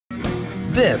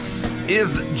This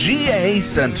is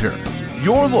GACenter,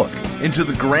 your look into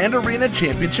the Grand Arena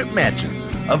Championship matches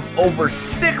of over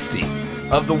 60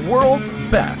 of the world's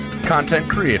best content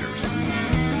creators.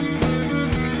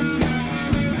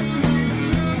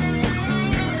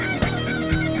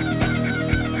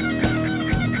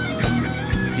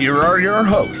 Here are your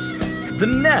hosts, the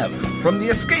Nev from the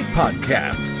Escape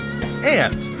Podcast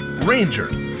and Ranger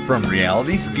from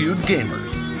Reality Skewed Gamers.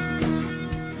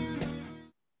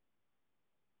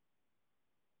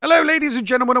 Hello, ladies and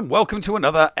gentlemen, and welcome to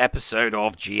another episode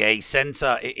of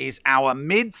GACenter. It is our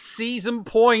mid-season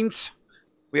point.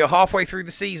 We are halfway through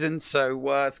the season,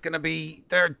 so it's going to be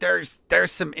there's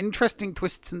some interesting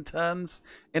twists and turns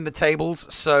in the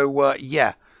tables. So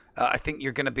I think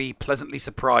you're going to be pleasantly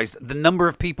surprised. The number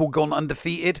of people gone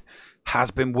undefeated has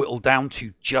been whittled down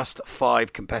to just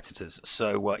 5 competitors.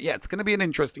 So it's going to be an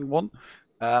interesting one.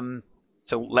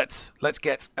 So let's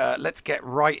get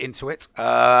right into it.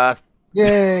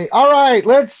 Yay. All right,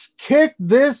 let's kick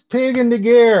this pig into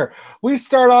gear. We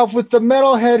start off with the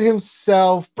metalhead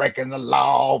himself, breaking the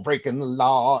law.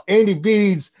 Andy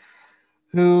Beads,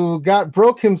 who got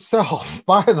broke himself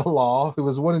by the law, who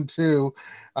was 1-2,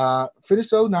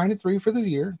 finished 9-3 for the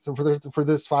year, so for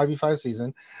this 5v5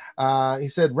 season. He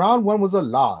said, round 1 was a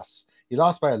loss. He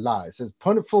lost by a lot. He says,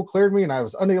 opponent full cleared me, and I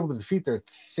was unable to defeat their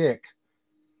thick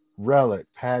relic,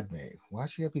 Padme. Why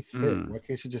should she have to be thick? Why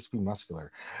can't she just be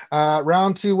muscular?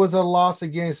 Round 2 was a loss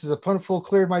again. His opponent full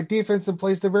cleared my defense and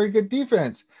placed a very good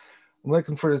defense. I'm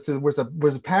looking for this. Was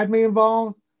a Padme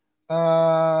involved?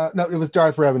 No, it was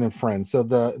Darth Revan and friends. So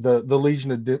the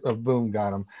Legion of Boom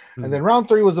got him. And then round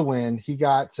 3 was a win. He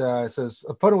got says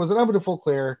opponent was unable to full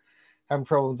clear, having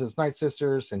trouble with his Night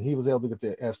Sisters, and he was able to get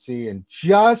the FC and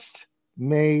just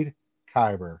made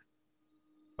Kyber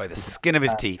By the skin of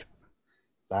his teeth.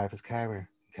 Life is Kyber.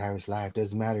 Kyber's life.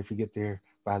 Doesn't matter if you get there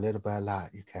by a little, by a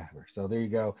lot, you're Kyber. So there you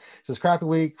go. So it's crappy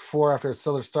week 4 after a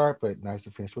stellar start, but nice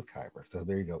to finish with Kyber. So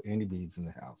there you go. Andy Beads in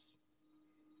the house.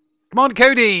 Come on,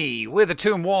 Cody, with a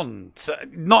 2-1. So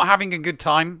not having a good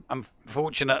time,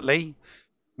 unfortunately.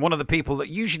 One of the people that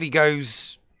usually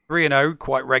goes 3-0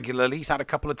 quite regularly. He's had a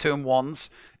couple of 2-1s.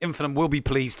 Infinum will be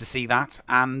pleased to see that,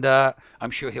 and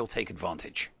I'm sure he'll take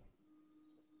advantage.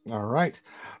 All right.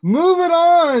 Moving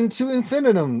on to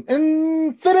Infinitum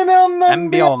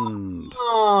and beyond.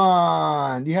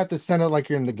 You have to send it like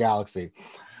you're in the galaxy.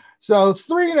 So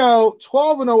 3-0,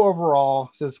 12-0 overall.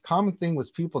 Says common thing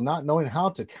was people not knowing how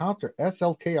to counter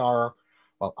SLKR,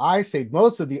 while I saved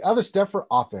most of the other stuff for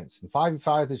offense. In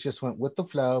 5v5, this just went with the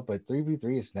flow, but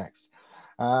 3v3 is next.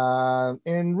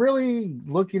 And really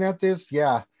looking at this,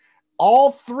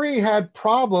 all 3 had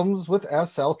problems with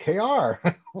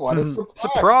SLKR. What a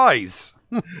surprise.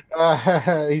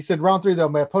 He said, round 3, though,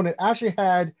 my opponent actually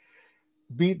had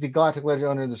beat the Galactic Legend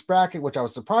owner in this bracket, which I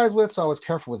was surprised with, so I was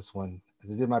careful with this one.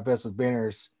 I did my best with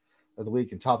banners of the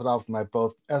week and topped it off with my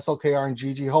both SLKR and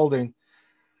GG holding.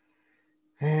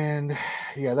 And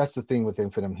that's the thing with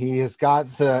Infinitum. He's got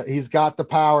the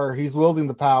power. He's wielding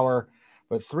the power,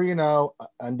 but 3-0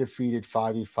 undefeated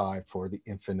 5v5 for the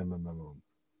Infinitum.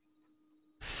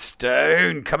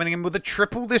 Stone coming in with a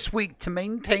triple this week to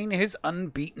maintain his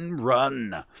unbeaten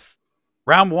run.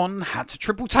 Round 1 had to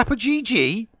triple tap a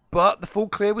GG, but the full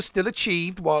clear was still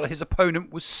achieved while his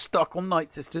opponent was stuck on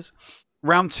Night Sisters.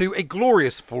 Round 2, a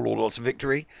glorious flawless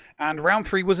victory, and round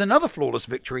 3 was another flawless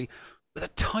victory with a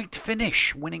tight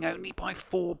finish, winning only by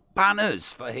 4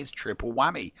 banners for his triple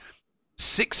whammy.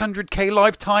 600k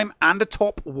lifetime and a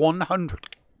top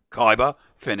 100 Kyber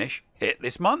finish hit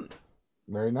this month.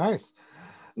 Very nice.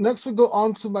 Next, we go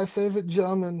on to my favorite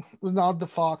German, Renard the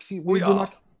Fox. We are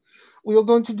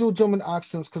going to do German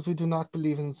accents because we do not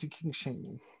believe in the king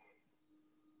shaming.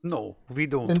 No, we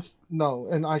don't.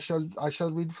 And I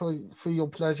shall read for your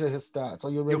pleasure his stats. Are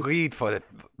you ready? You read for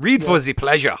the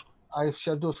pleasure. I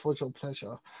shall do it for your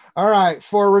pleasure. All right,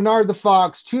 for Renard the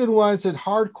Fox, 2-1. Said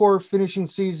hardcore finishing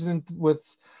season with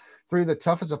 3 of the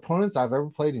toughest opponents I've ever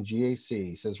played in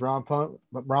GAC. Says round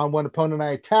 1 opponent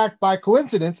I attacked by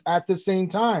coincidence at the same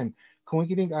time.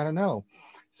 Coinciding? I don't know.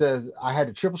 Says I had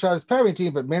a triple shot as pairing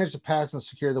team, but managed to pass and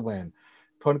secure the win.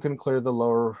 Opponent couldn't clear the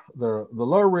lower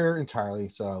rear entirely.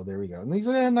 So there we go. And he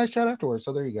said, a nice shot afterwards.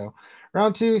 So there you go.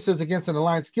 Round 2, he says against an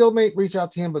alliance guildmate, reached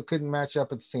out to him but couldn't match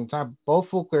up at the same time. Both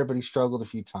full clear, but he struggled a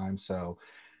few times. So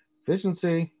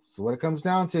efficiency is what it comes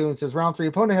down to. And says round 3,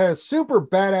 opponent had a super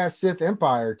badass Sith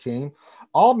Empire team,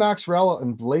 all max rel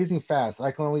and blazing fast.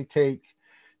 I can only take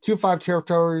 2-5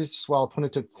 territories while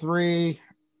opponent took 3.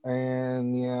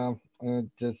 And It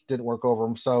just didn't work over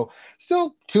him. So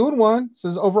still 2-1.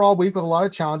 Says overall week with a lot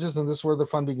of challenges, and this is where the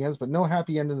fun begins, but no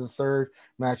happy end in the third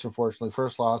match, unfortunately.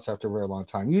 First loss after a very long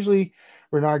time. Usually,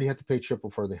 Renard, you have to pay triple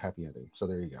for the happy ending. So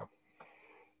there you go.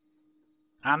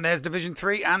 And there's Division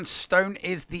 3, and Stone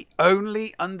is the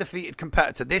only undefeated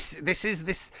competitor.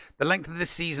 The length of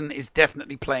this season is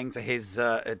definitely playing to his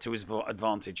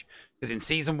advantage. Because in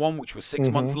season 1, which was 6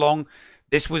 months long,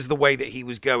 this was the way that he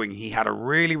was going. He had a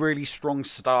really, really strong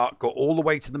start, got all the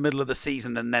way to the middle of the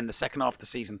season, and then the second half of the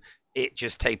season, it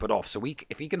just tapered off. So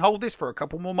if he can hold this for a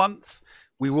couple more months,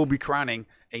 we will be crowning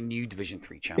a new Division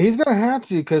 3 champion. He's going to have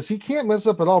to, because he can't mess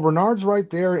up at all. Bernard's right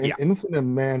there, and Infinite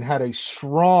Man had a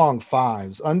strong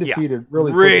 5s, undefeated.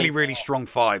 Really strong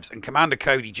 5s. And Commander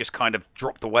Cody just kind of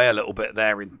dropped away a little bit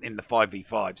there in the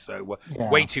 5v5. So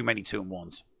way too many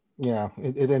 2-1s. Yeah,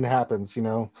 it happens,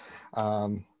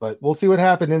 but we'll see what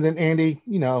happened. And then Andy,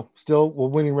 still a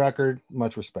winning record.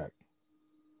 Much respect.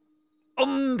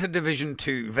 On to Division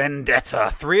 2, Vendetta,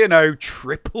 3-0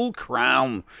 Triple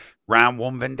Crown. Round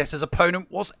 1, Vendetta's opponent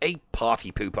was a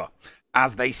party pooper,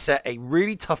 as they set a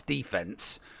really tough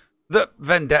defense that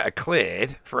Vendetta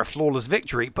cleared for a flawless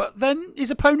victory, but then his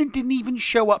opponent didn't even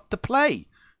show up to play.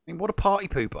 I mean, what a party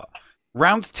pooper.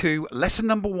 Round 2, lesson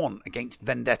number 1 against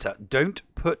Vendetta. Don't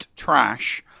put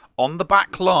trash on the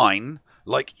back line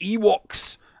like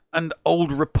Ewoks and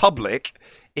Old Republic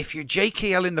if your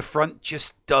JKL in the front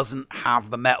just doesn't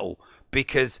have the metal,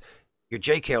 because your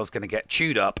JKL is going to get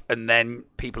chewed up, and then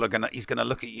he's going to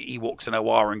look at your Ewoks and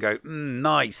OR and go,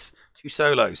 nice, 2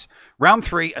 solos. Round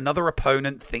 3, another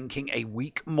opponent thinking a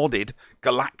weak modded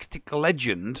Galactic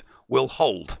Legend will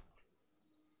hold.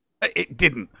 It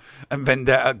didn't, and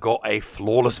Vendetta got a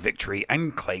flawless victory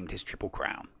and claimed his Triple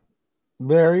Crown.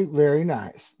 Very, very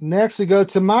nice. Next, we go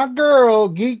to my girl,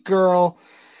 Geek Girl,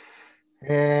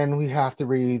 and we have to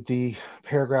read the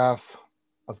paragraph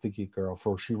of the Geek Girl,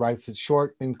 for she writes it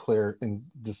short and clear and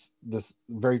this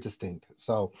very distinct.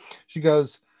 So she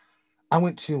goes, I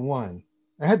went 2-1.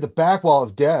 I had the back wall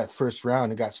of death first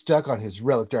round and got stuck on his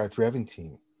Relic Darth Revan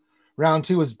team. Round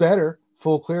 2 was better,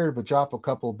 full cleared, but dropped a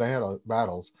couple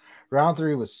battles. Round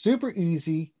 3 was super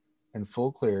easy and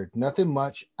full cleared. Nothing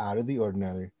much out of the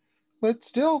ordinary. But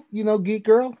still, Geek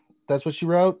Girl, that's what she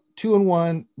wrote.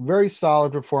 2-1, very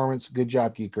solid performance. Good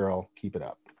job, Geek Girl. Keep it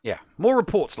up. Yeah, more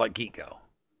reports like Geek Girl.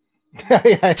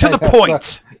 To the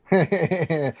point.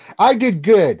 I did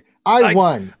good. I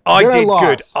won. I did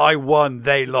good. I won.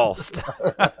 They lost.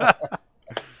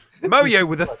 Moyo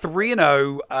with a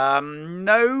 3-0.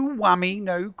 No whammy,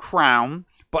 no crown,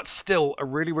 but still a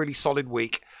really, really solid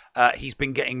week. He's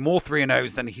been getting more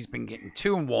 3-0s than he's been getting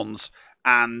 2-1s,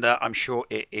 and I'm sure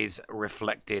it is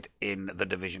reflected in the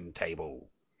division table.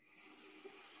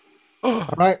 All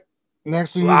right.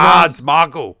 Next we lads,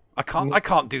 Margot. I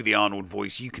can't do the Arnold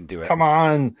voice. You can do it. Come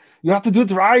on. You have to do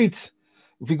it right.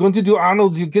 If you're going to do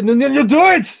Arnold, you do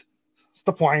it.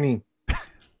 Stop whining.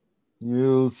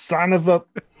 You son of a...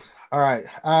 All right.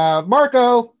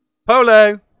 Marco.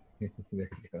 Polo. There you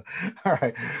go. All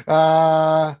right.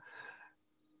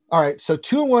 All right. So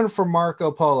 2-1 for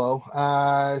Marco Polo.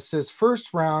 It says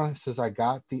first round, says I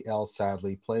got the L,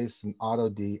 sadly. Placed an auto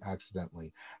D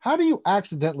accidentally. How do you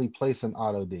accidentally place an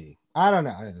auto D? I don't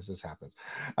know. It just happens.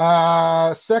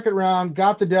 Second round,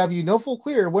 got the W. No full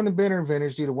clear. Wouldn't have been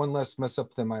advantage due to one less mess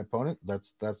up than my opponent.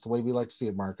 That's the way we like to see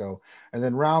it, Marco. And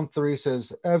then round 3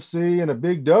 says FC and a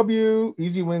big W.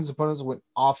 Easy wins. Opponents went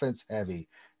offense heavy.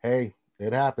 Hey,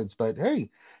 it happens. But hey,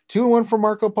 2-1 for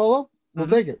Marco Polo. We'll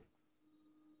take it.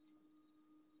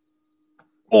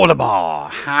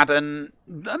 Olimar had an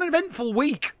eventful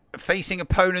week, facing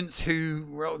opponents who,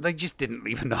 well, they just didn't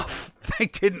leave enough. They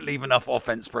didn't leave enough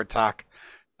offense for attack.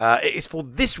 It is for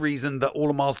this reason that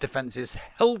Olimar's defenses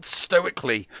held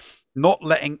stoically, not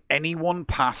letting anyone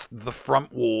past the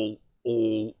front wall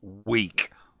all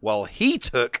week, while he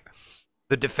took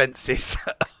the defenses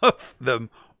of them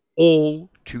all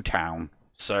to town.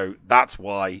 So that's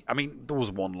why, I mean, there was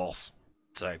one loss.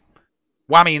 So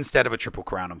whammy instead of a triple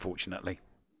crown, unfortunately.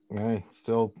 Hey,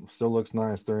 still looks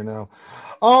nice there now.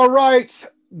 All right,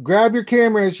 grab your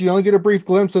cameras. You only get a brief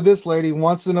glimpse of this lady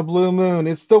once in a blue moon.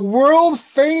 It's the world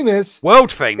famous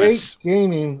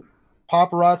gaming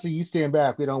paparazzi. You stand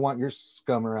back. We don't want your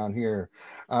scum around here.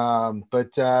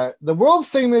 But the world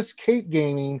famous Kate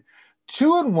Gaming,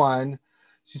 2-1.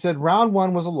 She said round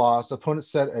 1 was a loss. Opponent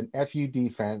set an FU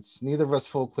defense. Neither of us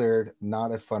full cleared.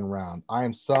 Not a fun round. I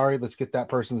am sorry. Let's get that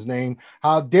person's name.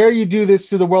 How dare you do this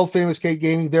to the world famous Kate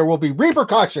Gaming? There will be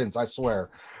repercussions, I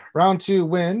swear. Round 2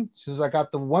 win. She says, I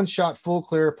got the one-shot full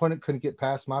clear. Opponent couldn't get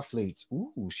past my fleets.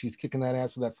 Ooh, she's kicking that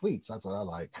ass with that fleets. That's what I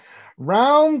like.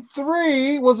 Round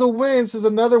 3 was a win. This is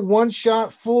another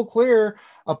one-shot full clear.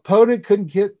 Opponent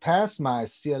couldn't get past my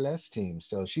CLS team.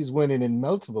 So she's winning in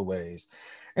multiple ways.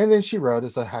 And then she wrote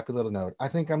as a happy little note, I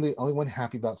think I'm the only one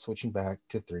happy about switching back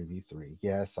to 3v3.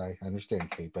 Yes, I understand,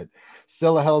 Kate, but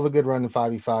still a hell of a good run in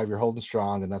 5v5. You're holding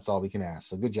strong, and that's all we can ask.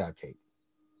 So good job, Kate.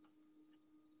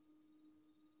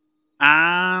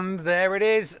 And there it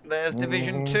is. There's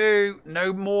Division 2.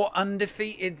 No more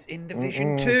undefeateds in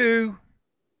Division 2.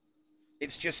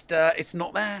 It's just, it's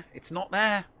not there. It's not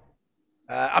there.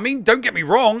 I mean, don't get me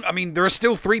wrong. I mean, there are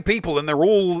still 3 people, and they're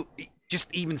all just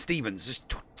even Stevens. There's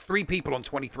 3 people on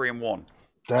 23-1.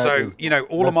 So, you know,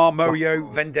 Olimar,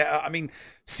 Moyo, Vendetta. I mean,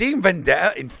 seeing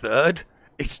Vendetta in 3rd,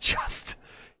 it's just,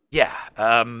 yeah.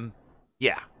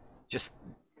 Yeah. Just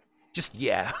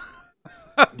yeah.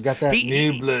 You got that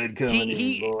new blood coming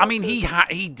in. I mean,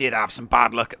 he did have some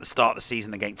bad luck at the start of the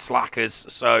season against Slackers,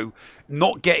 so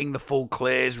not getting the full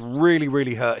clears really,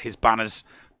 really hurt his banners.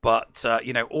 But,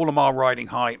 you know, Olimar riding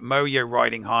high, Moyo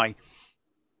riding high.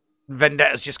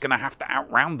 Vendetta's just going to have to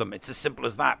outround them. It's as simple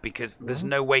as that, because there's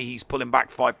no way he's pulling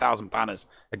back 5,000 banners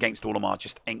against Olimar.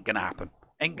 Just ain't going to happen.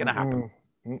 Ain't going to happen.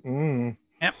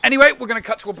 Anyway, we're going to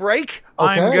cut to a break.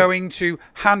 Okay. I'm going to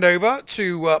hand over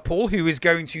to Paul, who is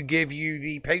going to give you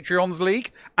the Patreons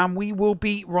League, and we will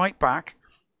be right back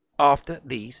after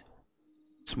these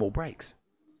small breaks.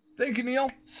 Thank you, Neil.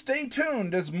 Stay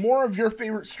tuned as more of your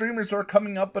favorite streamers are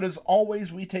coming up, but as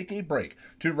always, we take a break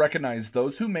to recognize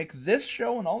those who make this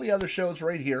show and all the other shows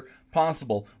right here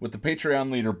possible with the Patreon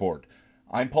leaderboard.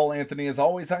 I'm Paul Anthony. As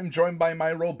always, I'm joined by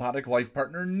my robotic life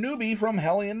partner, Newbie from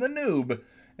Hellion the Noob,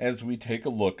 as we take a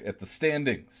look at the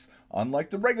standings.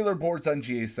 Unlike the regular boards on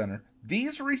GACenter,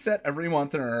 these reset every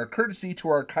month and are a courtesy to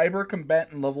our Kyber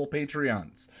combatant level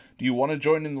Patreons. Do you want to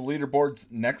join in the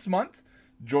leaderboards next month?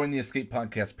 Join the Escape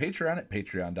Podcast Patreon at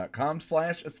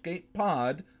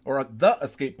patreon.com/escapepod, or the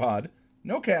Escape Pod,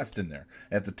 no cast in there,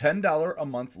 at the $10 a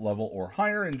month level or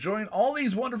higher, and join all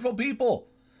these wonderful people.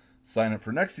 Sign up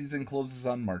for next season closes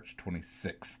on March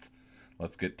 26th.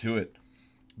 Let's get to it.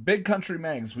 Big Country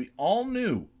Mags, we all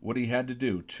knew what he had to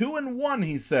do. 2-1,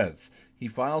 he says. He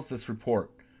files this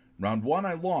report. Round 1,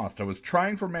 I lost. I was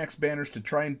trying for max banners to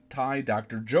try and tie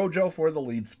Dr. JoJo for the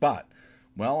lead spot.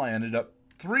 Well, I ended up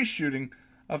 3-shooting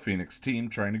a Phoenix team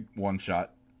trying to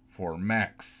one-shot for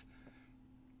max.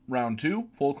 Round 2,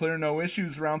 full clear, no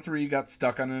issues. Round 3, got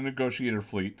stuck on a negotiator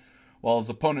fleet, while his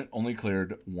opponent only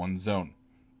cleared 1 zone.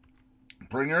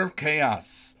 Bringer of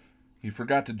Chaos. He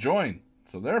forgot to join,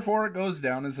 so therefore it goes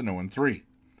down as an 0-3.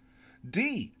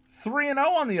 D, 3-0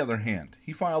 on the other hand.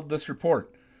 He filed this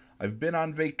report. I've been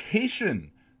on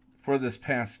vacation for this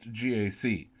past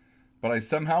GAC, but I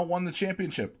somehow won the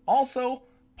championship. Also,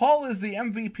 Paul is the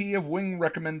MVP of wing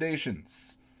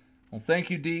recommendations. Well, thank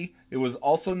you, D. It was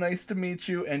also nice to meet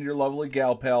you, and your lovely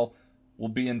gal pal will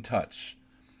be in touch.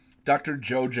 Dr.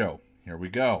 JoJo, here we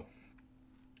go.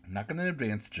 I'm not going to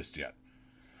advance just yet.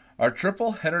 Our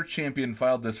triple header champion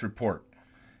filed this report.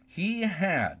 He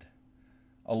had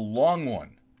a long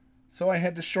one, so I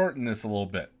had to shorten this a little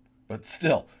bit. But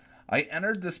still, I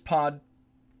entered this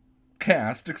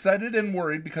podcast excited and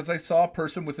worried because I saw a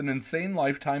person with an insane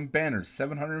lifetime banners,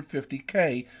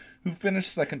 750k, who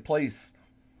finished second place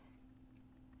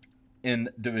in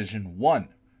Division 1.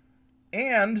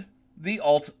 And the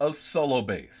alt of Solo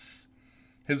Base.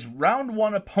 His round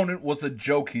 1 opponent was a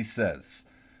joke, he says.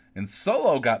 And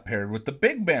Solo got paired with the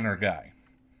big banner guy.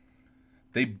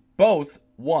 They both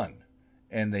won.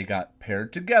 And they got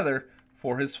paired together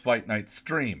for his Fight Night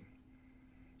stream.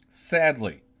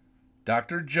 Sadly,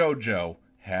 Dr. JoJo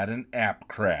had an app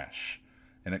crash,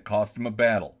 and it cost him a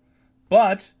battle.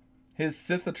 But his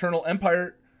Sith Eternal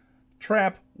Empire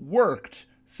trap worked,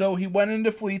 so he went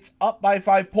into fleets up by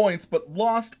 5 points, but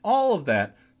lost all of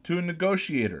that to a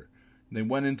negotiator. They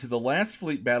went into the last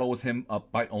fleet battle with him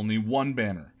up by only 1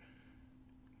 banner.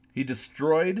 He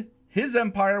destroyed his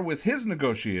empire with his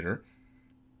negotiator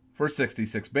for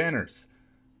 66 banners.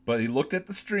 But he looked at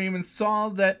the stream and saw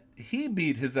that he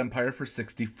beat his empire for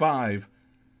 65,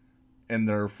 and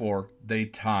therefore they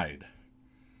tied.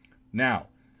 Now,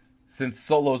 since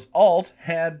Solo's alt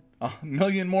had 1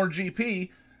 million more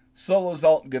GP, Solo's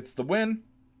alt gets the win,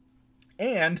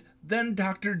 and then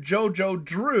Dr. JoJo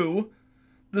drew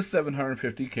the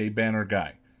 750k banner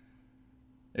guy.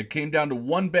 It came down to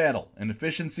 1 battle, and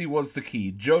efficiency was the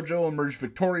key. JoJo emerged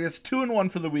victorious,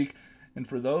 2-1 for the week, and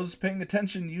for those paying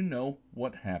attention, you know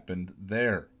what happened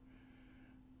there.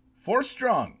 4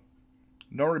 strong.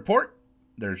 No report.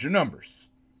 There's your numbers.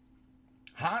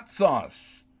 Hot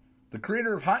Sauce. the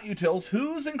creator of Hot Utils,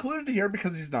 who's included here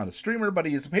because he's not a streamer, but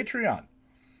he is a Patreon.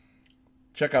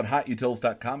 Check out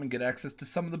hotutils.com and get access to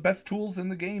some of the best tools in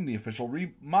the game, the official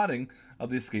remodding of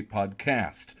the Escape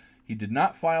Podcast. He did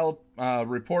not file a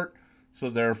report, so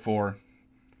therefore,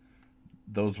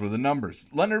 those were the numbers.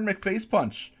 Leonard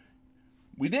McFacepunch.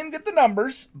 We didn't get the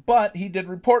numbers, but he did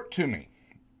report to me.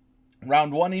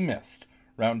 Round 1, he missed.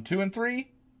 Round 2 and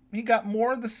 3, he got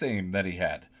more of the same that he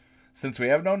had. Since we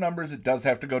have no numbers, it does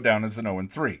have to go down as an 0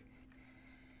 and 3.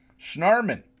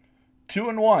 Schnarman, 2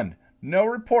 and 1. No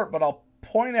report, but I'll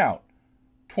point out,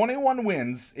 21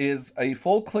 wins is a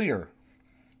full clear.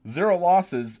 0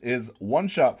 losses is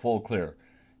 1-shot full clear.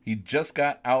 He just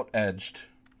got out-edged.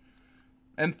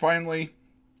 And finally,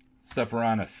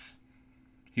 Sephironis.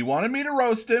 He wanted me to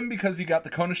roast him because he got the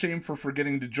cone of shame for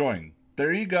forgetting to join.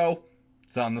 There you go.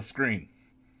 It's on the screen.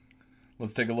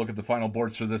 Let's take a look at the final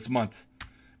boards for this month.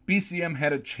 BCM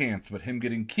had a chance, but him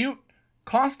getting cute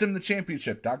cost him the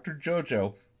championship. Dr.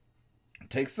 JoJo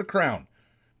takes the crown.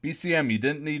 BCM, you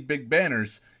didn't need big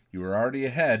banners. You were already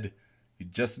ahead. You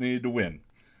just needed to win.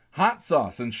 Hot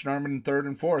Sauce and Schnarman in 3rd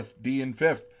and 4th. D in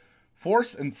 5th.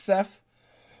 Force and Seth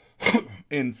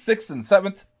in 6th and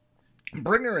 7th.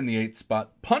 Bringer in the 8th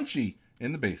spot. Punchy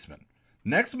in the basement.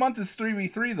 Next month is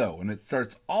 3v3 though, and it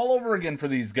starts all over again for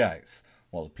these guys.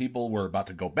 While the people we're about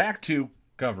to go back to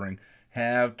covering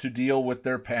have to deal with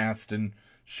their past and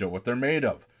show what they're made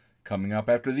of. Coming up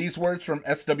after these words from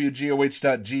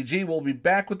SWGOH.GG, we'll be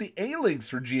back with the A-Leagues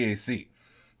for GAC.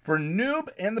 For Noob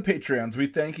and the Patreons, we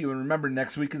thank you, and remember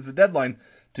next week is the deadline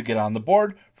to get on the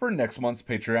board for next month's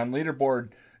Patreon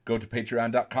leaderboard. Go to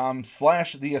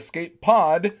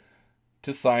patreon.com/theescapepod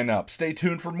to sign up. Stay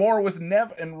tuned for more with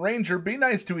Nev and Ranger. Be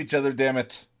nice to each other, damn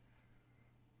it.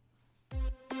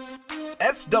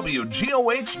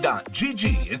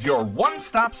 SWGOH.GG is your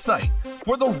one-stop site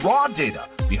for the raw data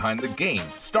behind the game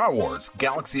Star Wars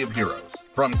Galaxy of Heroes.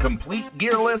 From complete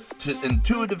gear lists to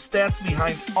intuitive stats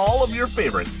behind all of your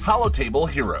favorite holotable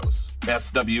heroes.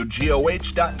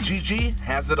 SWGOH.GG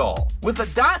has it all. With a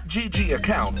 .GG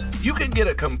account, you can get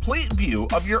a complete view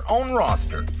of your own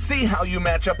roster, see how you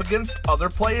match up against other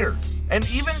players, and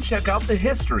even check out the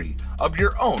history of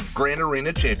your own Grand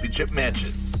Arena Championship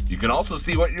matches. You can also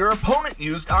see what your opponent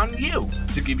used on you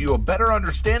to give you a better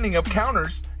understanding of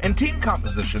counters and team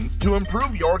compositions to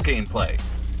improve your gameplay.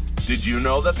 Did you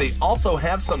know that they also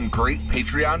have some great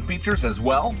Patreon features as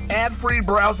well? Ad-free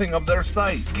browsing of their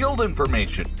site, guild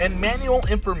information, and manual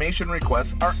information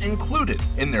requests are included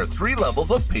in their 3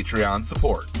 levels of Patreon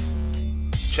support.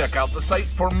 Check out the site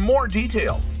for more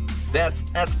details. That's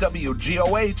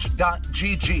SWGOH.GG.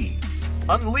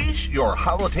 Unleash your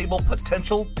holotable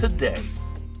potential today.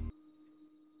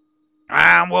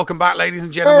 And welcome back, ladies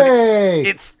and gentlemen. Hey!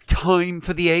 It's time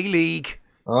for the A-League.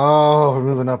 Oh, we're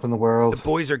moving up in the world. The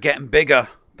boys are getting bigger.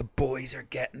 The boys are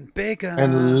getting bigger.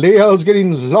 And Leo's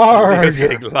getting large. Leo's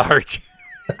getting large.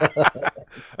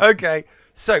 Okay,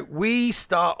 so we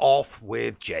start off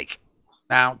with Jake.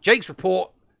 Now, Jake's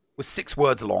report was 6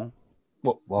 words long.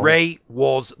 Well, Ray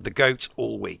was the GOAT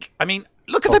all week. I mean,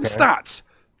 look at them stats.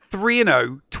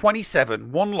 3-0,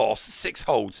 27, 1 loss, 6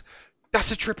 holds.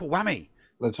 That's a triple whammy.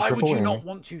 Why would you not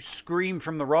want to scream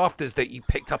from the rafters that you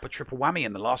picked up a triple whammy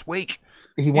in the last week?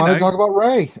 He wanted to talk about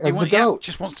Ray as the GOAT. Yeah,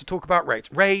 just wants to talk about Ray.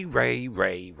 Ray.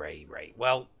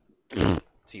 Well, to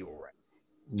you all right.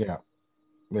 Yeah,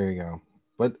 there you go.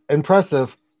 But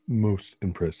impressive. Most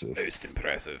impressive. Most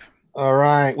impressive. All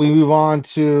right, we move on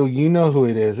to, you know who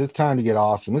it is. It's time to get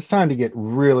awesome. It's time to get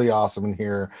really awesome in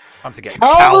here. Time to get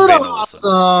Calvin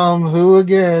Awesome, who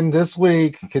again this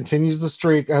week continues the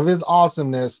streak of his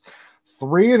awesomeness.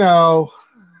 3-0.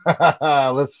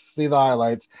 Let's see the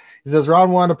highlights. He says,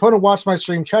 round 1, opponent watched my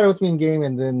stream, chatted with me in game,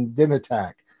 and then didn't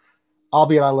attack.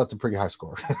 Albeit I left a pretty high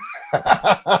score.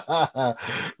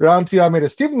 Round 2, I made a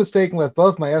stupid mistake and left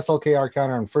both my SLKR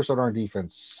counter on first order on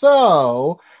defense.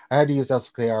 So I had to use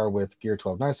SLKR with Gear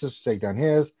 12 Nices to take down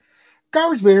his.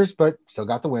 Garbage banners, but still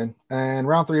got the win. And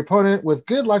round 3, opponent with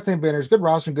good lifetime banners, good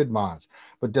roster, and good mods,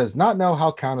 but does not know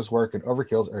how counters work and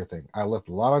overkills everything. I left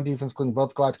a lot on defense, including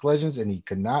both Galactic Legends, and he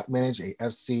could not manage a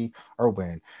FC or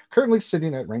win. Currently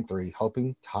sitting at rank 3,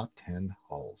 hoping top 10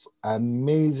 holes.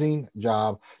 Amazing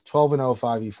job. 12-0,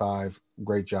 5v5.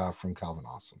 Great job from Calvin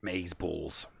Awesome. Maze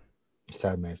balls.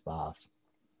 Sad maze boss.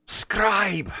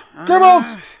 Scribe.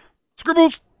 Scribbles.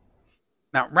 Scribbles.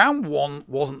 Now, round 1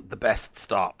 wasn't the best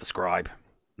start for Scribe.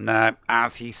 No,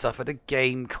 as he suffered a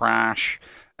game crash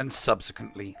and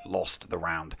subsequently lost the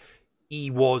round. He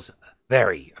was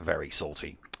very, very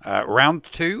salty. Round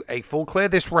 2, a full clear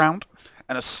this round,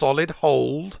 and a solid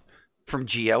hold from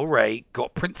GL Ray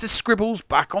got Princess Scribbles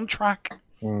back on track.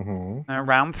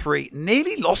 Round 3,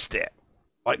 nearly lost it.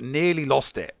 Like, nearly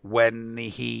lost it when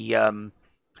he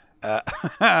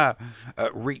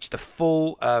reached a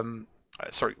full...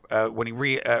 when he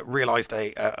realized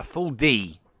a full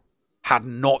D had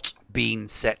not been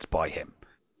set by him.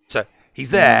 So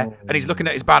he's there, and he's looking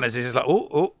at his banners. He's like,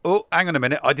 oh, hang on a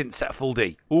minute. I didn't set a full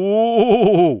D.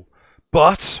 Oh,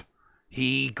 but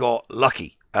he got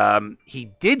lucky.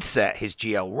 He did set his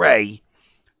GL Ray,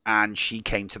 and she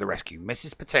came to the rescue.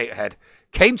 Mrs. Potato Head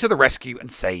came to the rescue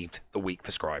and saved the week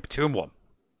for Scribe. 2-1.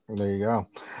 There you go.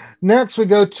 Next, we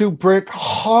go to Brick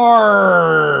Hard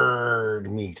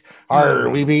Meat.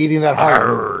 We be eating that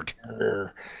hard.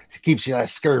 It keeps you that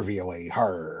scurvy away.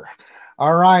 Hard.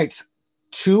 All right.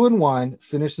 2-1.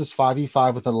 Finish this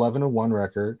 5v5 with an 11-1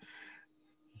 record.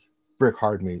 Brick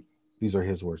Hard Meat. These are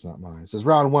his words, not mine. It says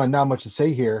round 1. Not much to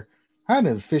say here. I had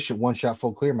an efficient one-shot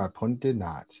full clear. My opponent did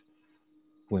not.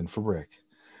 Win for Brick.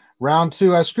 Round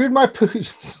 2, I screwed my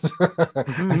pooch.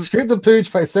 I screwed the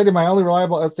pooch by setting my only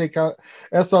reliable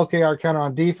SLKR counter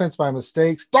on defense by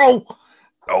mistakes.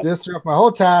 This threw off my whole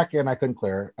attack, and I couldn't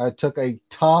clear. I took a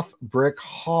tough Brick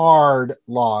Hard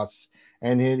loss,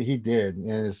 and he did. And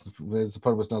his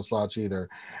opponent was no slouch either.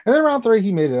 And then round 3,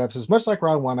 he made it up. So it's much like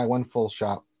round 1. I won full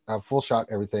shot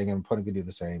everything, and opponent could do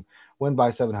the same. Win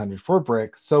by 700 for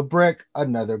Brick. So Brick,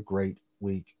 another great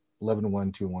week.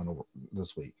 11-1, 2-1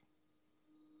 this week.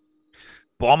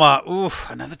 Bomber,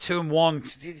 another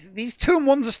 2-1. These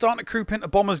 2-1s are starting to creep into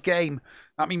Bomber's game.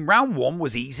 I mean, round 1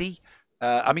 was easy.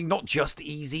 I mean, not just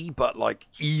easy, but like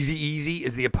easy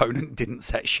as the opponent didn't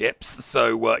set ships.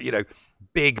 So,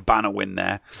 big banner win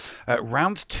there.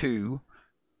 Round 2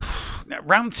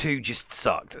 just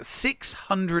sucked.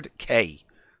 600k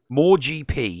more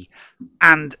GP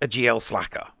and a GL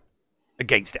slacker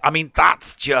against it. I mean,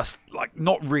 that's just like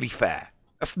not really fair.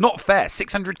 That's not fair.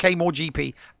 600k more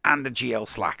GP and a GL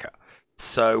slacker.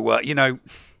 So,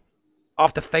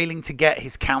 after failing to get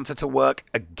his counter to work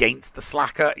against the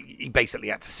slacker, he basically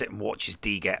had to sit and watch his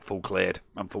D get full cleared,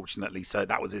 unfortunately. So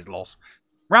that was his loss.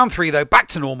 Round 3, though, back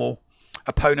to normal.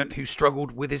 Opponent who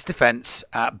struggled with his defense.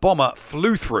 Bomber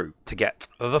flew through to get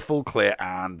the full clear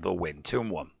and the win.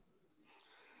 2-1.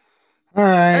 All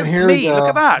right, here we go. Look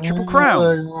at that. Triple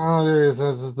crown. This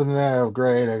is the Nev.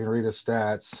 Great. I can read his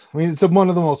stats. I mean, it's one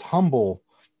of the most humble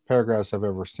paragraphs I've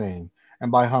ever seen.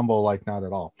 And by humble, like not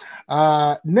at all.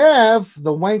 Nev,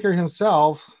 the wanker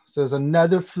himself, says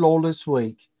another flawless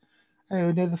week. Oh,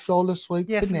 another flawless week.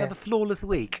 Yes, another flawless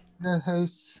week. The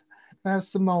host,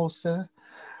 samosa.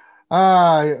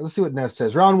 Let's see what Nev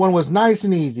says. Round 1 was nice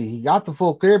and easy. He got the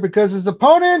full clear because his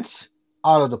opponent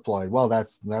auto-deployed. Well,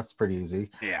 that's pretty easy.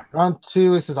 Yeah. Round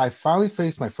 2, it says, I finally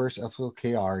faced my first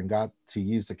SWGOH and got to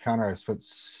use the counter I spent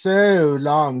so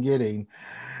long getting.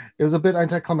 It was a bit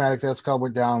anticlimactic. That skull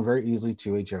went down very easily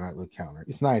to a Jedi loot counter.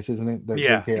 It's nice, isn't it?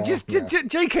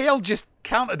 JKL just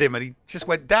countered him and he just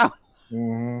went down.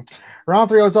 Round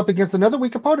 3, I was up against another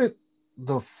weak opponent.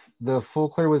 The full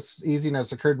clear was easy, and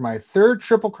it's occurred my 3rd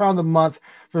triple crown of the month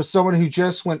for someone who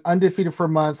just went undefeated for a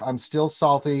month. I'm still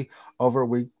salty over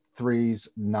week 3's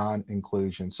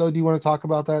non-inclusion. So do you want to talk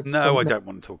about that? No, I don't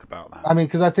want to talk about that. I mean,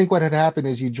 because I think what had happened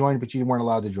is you joined, but you weren't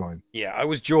allowed to join. Yeah, I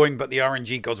was joined, but the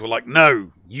RNG gods were like,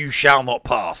 no, you shall not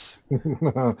pass.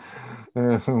 The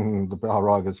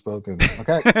Balrog has spoken.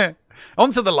 Okay.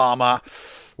 On to the llama.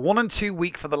 1 and 2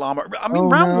 week for the llama. I mean,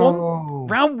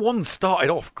 round one started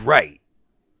off great.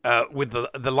 With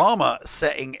the llama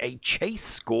setting a chase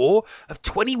score of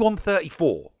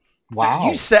 2134. Wow.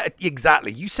 You set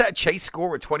a chase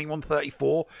score of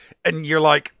 2134 and you're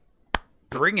like,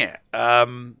 bring it.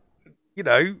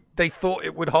 They thought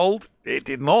it would hold. It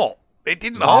did not. It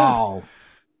didn't hold.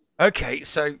 Okay,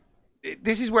 so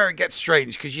this is where it gets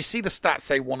strange because you see the stats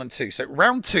say 1 and 2. So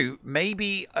round 2,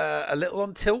 maybe a little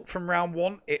on tilt from round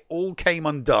 1. It all came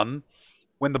undone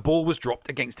when the ball was dropped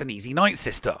against an easy Night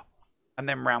Sister. And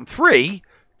then round 3,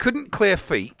 couldn't clear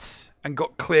feats and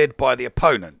got cleared by the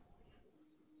opponent.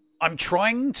 I'm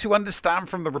trying to understand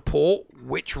from the report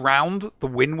which round the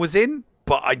win was in,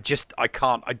 but I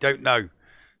can't. I don't know.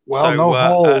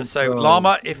 Well, so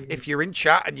Llama, if you're in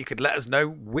chat and you could let us know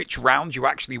which round you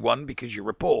actually won because your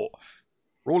report,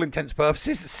 for all intents and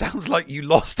purposes, it sounds like you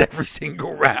lost every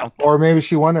single round. Or maybe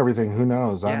she won everything. Who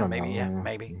knows? I don't know. Yeah,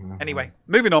 maybe. Anyway,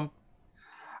 moving on.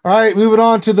 All right, moving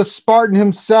on to the Spartan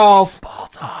himself.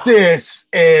 Sparta. This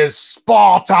is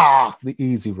Sparta. The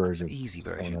easy version.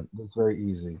 It's very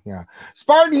easy. Yeah.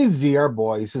 Spartan EZ, our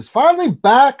boy, he says, finally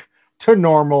back to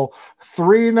normal.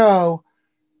 3-0.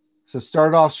 So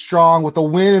started off strong with a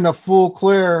win and a full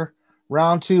clear.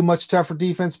 Round 2, much tougher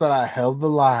defense, but I held the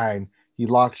line. He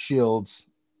locked shields.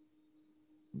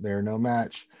 They're no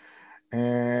match.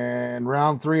 And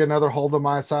round 3, another hold on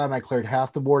my side, and I cleared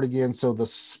half the board again. So the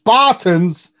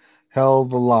Spartans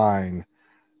held the line.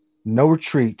 No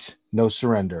retreat, no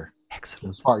surrender.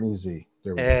 Excellent. Spartan Z.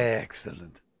 There we go.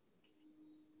 Excellent.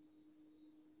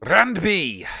 Rand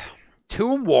B,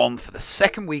 2-1 for the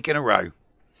second week in a row,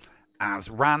 as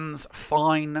Rand's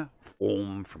fine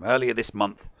form from earlier this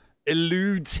month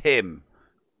eludes him.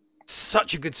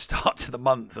 Such a good start to the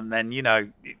month, and then, you know,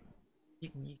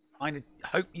 you kind of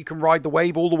hope you can ride the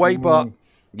wave all the way, but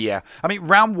yeah. I mean,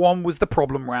 round 1 was the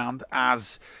problem round,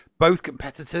 as both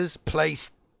competitors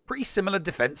placed pretty similar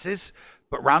defenses,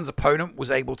 but Rand's opponent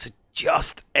was able to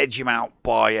just edge him out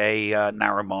by a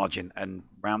narrow margin, and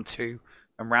round 2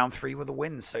 and round 3 were the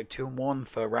wins. So 2-1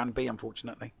 for round B,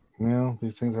 unfortunately. Yeah,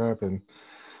 these things happen.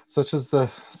 Such as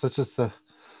the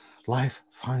life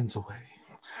finds a way.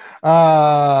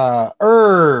 I'm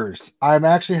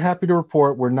actually happy to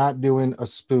report we're not doing a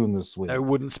spoon this week. No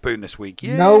wooden spoon this week.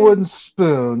 Yeah. No wooden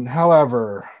spoon.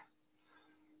 However,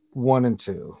 1 and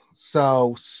 2.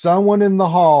 So someone in the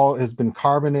hall has been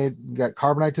got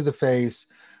carbonite to the face.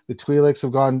 The Twi'leks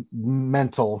have gone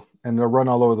mental, and they're run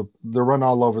all over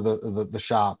the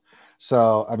shop.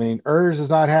 So I mean, is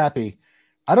not happy.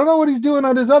 I don't know what he's doing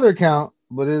on his other account,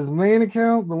 but his main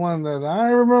account, the one that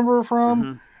I remember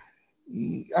from,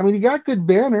 he got good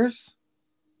banners.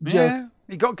 Yeah,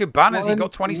 he got good banners. He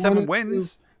got 27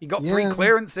 wins. He got 3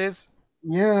 clearances.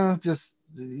 Yeah, it's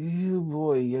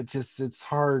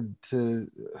hard to.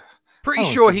 Pretty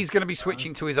sure he's going to be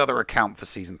switching to his other account for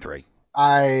season 3.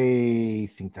 I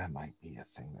think that might be a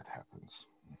thing that happens.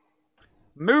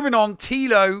 Moving on,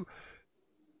 Tilo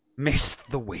missed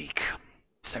the week.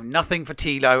 So nothing for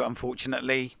Tilo,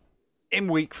 unfortunately,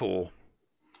 in week 4.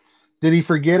 Did he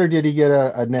forget, or did he get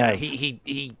a nev?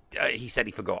 He said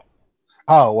he forgot.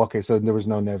 Oh, okay. So there was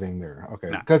no neving there. Okay,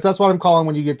 because that's what I'm calling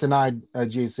when you get denied a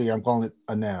GC. I'm calling it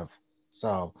a nev.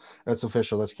 So that's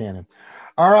official. That's canon.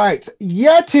 All right,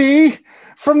 Yeti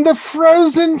from the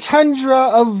frozen tundra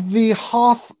of the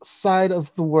Hoth side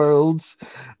of the worlds.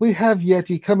 We have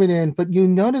Yeti coming in, but you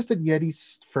notice that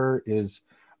Yeti's fur is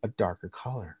a darker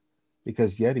color,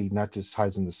 because Yeti not just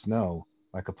hides in the snow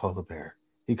like a polar bear.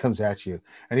 He comes at you,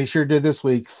 and he sure did this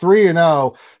week.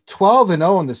 3-0,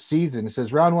 12-0 in the season. It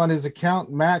says round 1, his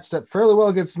account matched up fairly well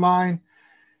against mine,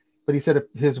 but he said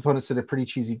his opponent said a pretty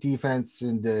cheesy defense,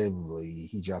 and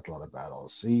he dropped a lot of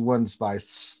battles. He won by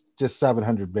just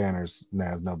 700 banners.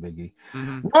 No biggie.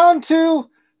 Round 2,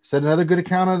 said another good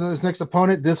account on his next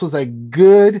opponent. This was a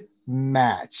good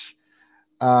match.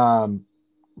 But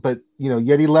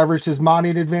Yeti leveraged his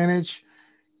modding advantage.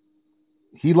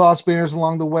 He lost banners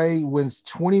along the way. He wins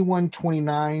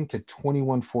 21-29 to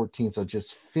 21-14, so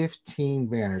just 15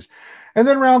 banners. And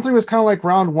then round 3 was kind of like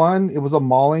round 1. It was a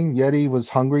mauling. Yeti was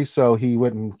hungry, so he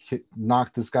went and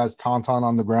knocked this guy's tauntaun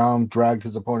on the ground, dragged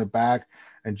his opponent back,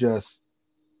 and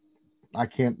I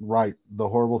can't write the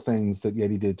horrible things that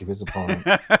Yeti did to his opponent.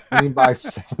 Winning by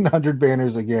 700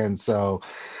 banners again. So,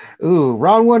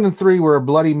 round 1 and 3 were a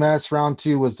bloody mess. Round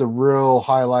 2 was the real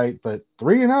highlight, but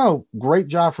 3-0, great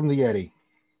job from the Yeti.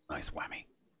 Nice whammy.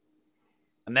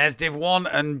 And there's Div 1,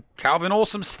 and Calvin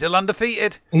Awesome still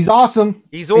undefeated. He's awesome.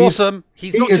 He's awesome.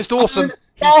 He's not just awesome.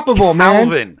 Unstoppable, man.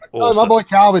 Calvin awesome. My boy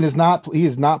Calvin is not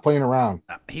playing around.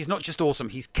 He's not just awesome.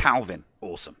 He's Calvin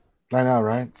awesome. I know,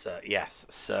 right? Yes.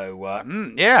 So,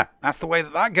 yeah, that's the way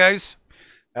that goes.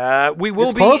 We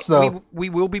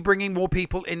will be bringing more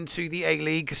people into the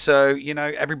A-League, so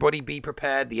everybody be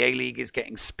prepared. The A-League is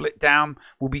getting split down.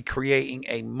 We'll be creating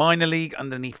a minor league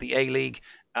underneath the A-League,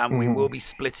 and we will be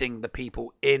splitting the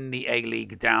people in the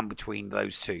A-League down between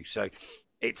those two. So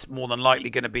it's more than likely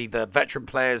going to be the veteran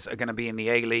players are going to be in the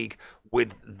A-League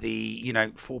with the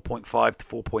 4.5 to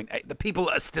 4.8. The people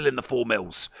that are still in the 4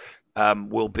 mils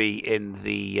will be in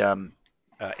the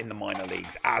minor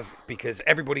leagues, because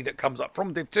everybody that comes up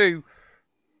from Div 2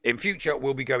 in future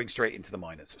will be going straight into the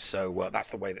minors. So that's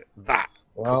the way that.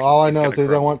 Well, all I know is they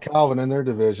don't want Calvin in their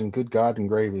division. Good God and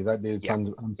gravy. That dude's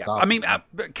unstoppable. Yeah. I mean,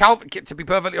 Calvin, to be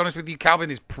perfectly honest with you, Calvin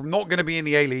is not going to be in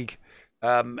the A-League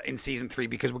in Season 3,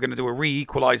 because we're going to do a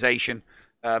re-equalization,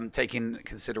 taking into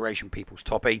consideration people's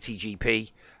top 80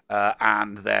 GP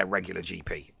and their regular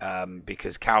GP,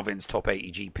 because Calvin's top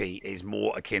 80 GP is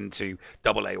more akin to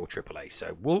AA or AAA.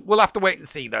 So we'll have to wait and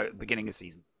see, though, at the beginning of the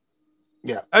season.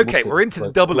 Yeah. Okay, we're into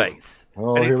the AAs.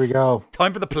 Oh, here we go.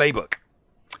 Time for the playbook.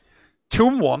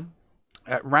 2-1.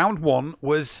 Round 1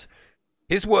 was,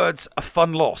 his words, a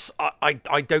fun loss. I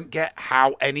don't get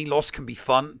how any loss can be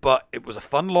fun, but it was a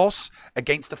fun loss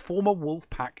against a former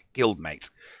Wolfpack guildmate.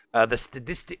 The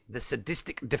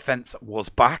sadistic defense was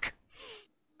back.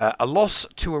 A loss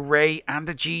to a Ray and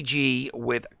a GG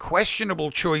with questionable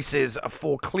choices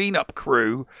for cleanup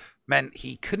crew meant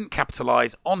he couldn't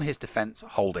capitalize on his defense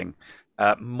holding.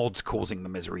 Mods causing the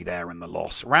misery there and the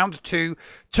loss. Round 2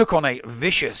 took on a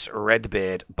vicious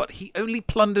Redbeard, but he only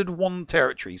plundered one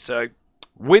territory, so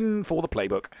win for the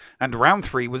playbook. And round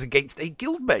 3 was against a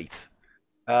guildmate.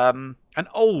 An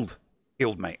old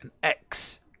guildmate, an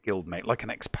ex-guildmate, like an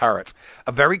ex-parrot.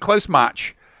 A very close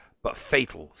match, but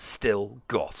Fatal still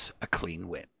got a clean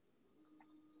win.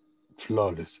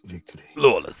 Flawless victory.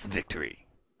 Flawless victory.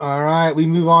 All right, we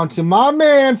move on to my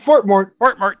man, Fort Mort.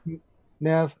 Fort Mort.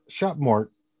 Nev, Shop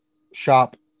Mort.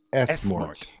 Shop S.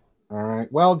 Mort. All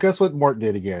right. Well, guess what Mort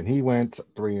did again? He went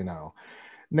 3-0.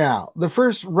 Now, the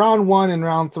first round 1 and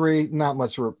round 3, not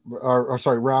much,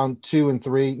 round 2 and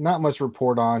 3, not much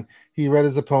report on. He read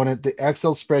his opponent. The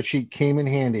Excel spreadsheet came in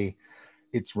handy.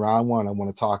 It's round 1 I want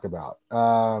to talk about.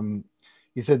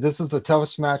 He said this is the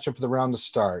toughest matchup of the round to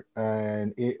start,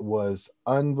 and it was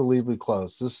unbelievably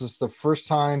close. This is the first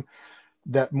time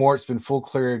that Mort's been full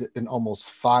cleared in almost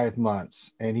 5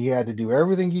 months, and he had to do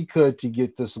everything he could to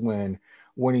get this win,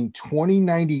 winning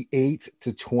 2098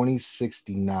 to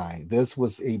 2069. This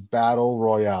was a battle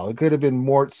royale. It could have been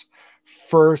Mort's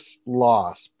first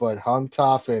loss, but hung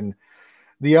tough, and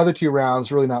the other 2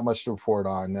 rounds, really not much to report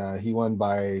on. He won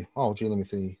by, let me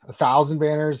see, 1,000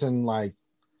 banners and like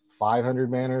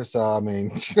 500 banners. I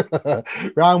mean,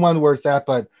 round 1 where it's at,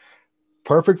 but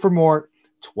perfect for Mort.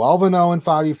 12-0 in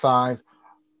 5v5.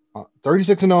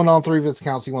 36-0 on all 3 of his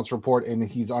counts he wants to report, and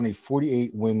he's on a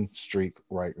 48 win streak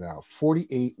right now.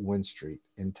 48 win streak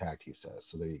intact, he says.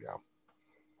 So there you go.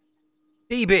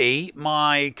 DB,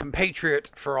 my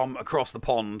compatriot from across the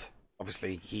pond.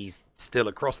 Obviously, he's still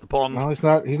across the pond. No, he's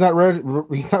not. He's not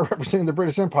representing the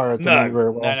British Empire at the moment very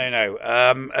well. No.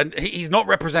 And he's not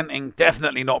representing,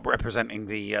 definitely not representing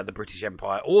the British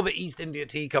Empire or the East India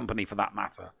Tea Company for that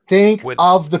matter. Think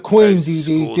of the Queen,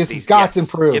 DB. This has got to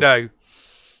improve. You know,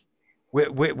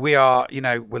 we are,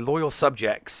 we're loyal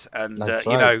subjects, and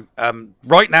right.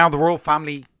 Right now the royal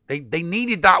family they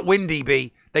needed that win,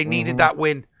 DB. They needed that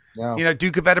win. Yeah.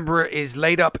 Duke of Edinburgh is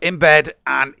laid up in bed,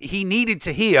 and he needed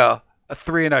to hear a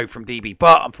 3-0 from DB,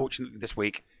 but unfortunately this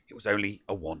week it was only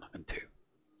a 1 and 2.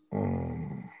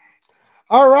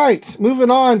 All right,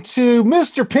 moving on to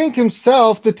Mr. Pink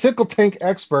himself, the tickle tank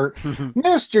expert,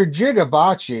 Mr.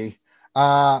 Jigabachi,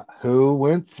 who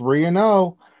went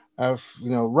 3-0.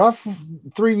 Rough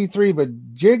 3v3, but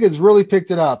Jig has really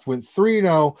picked it up. Went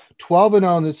 3-0,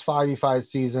 12-0 in this 5v5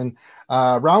 season.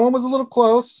 Round 1 was a little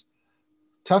close.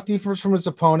 Tough defense from his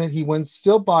opponent. He wins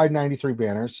still by 93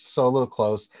 banners, so a little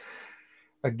close.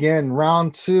 Again,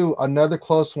 round 2, another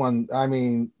close one. I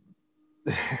mean,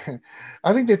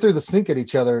 I think they threw the sink at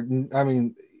each other. I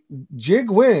mean,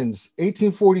 Jig wins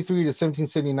 1843 to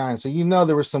 1779. So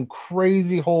there were some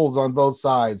crazy holds on both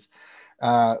sides.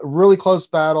 Really close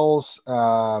battles.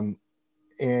 And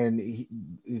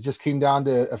it just came down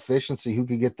to efficiency. Who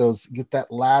could get that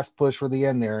last push for the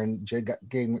end there? And Jig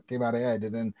came out ahead.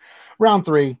 And then round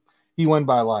 3, he won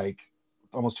by like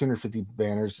almost 250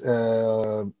 banners. It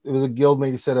was a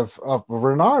guildmate, he said, of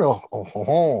Bernardo.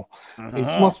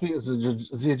 It must be a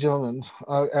gentleman.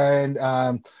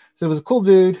 So it was a cool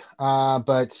dude,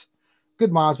 but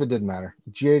good mods, but it didn't matter.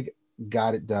 Jig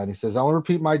got it done. He says, I want to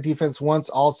repeat my defense once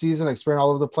all season. I experiment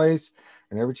all over the place,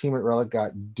 and every team at Relic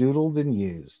got doodled and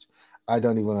used. I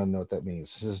don't even know what that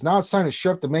means. He says, now it's time to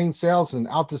show up the main sails and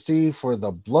out to sea for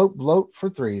the bloat for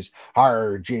 3s.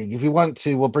 Hard, Jig. If you want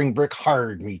to, we'll bring Brick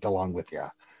Hard meat along with you.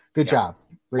 Good job.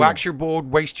 Wax your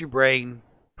board, waste your brain,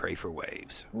 pray for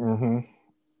waves.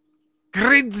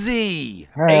 Gridzy,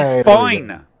 a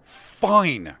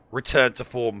fine return to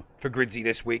form for Gridzy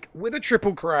this week with a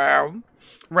triple crown.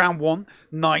 Round 1,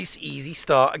 nice, easy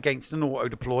start against an auto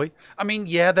deploy. I mean,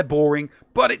 yeah, they're boring,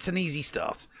 but it's an easy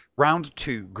start. Round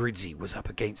 2, Gridzy was up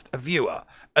against a viewer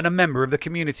and a member of the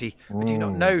community. I do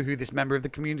not know who this member of the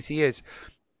community is.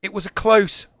 It was a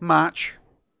close match,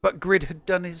 but Grid had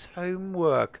done his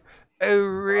homework. Oh,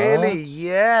 really? What?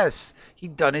 Yes.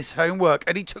 He'd done his homework,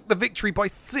 and he took the victory by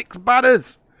 6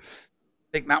 banners.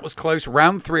 I think that was close.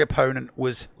 Round 3 opponent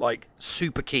was, like,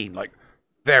 super keen, like,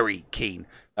 very keen.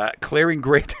 Clearing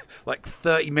Grid, like,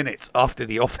 30 minutes after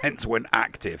the offense went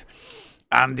active.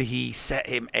 And he set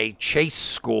him a chase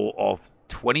score of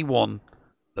 21-35.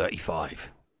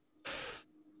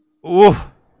 Ooh.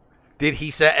 Did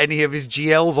he set any of his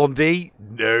GLs on D?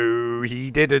 No, he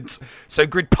didn't. So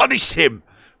Grid punished him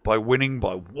by winning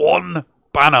by 1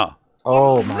 banner.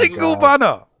 Oh, my single God.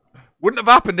 Banner. Wouldn't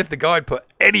have happened if the guy had put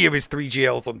any of his 3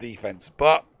 GLs on defense.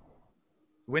 But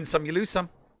you win some, you lose some.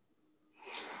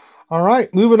 All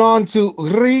right, moving on to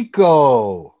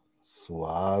Rico.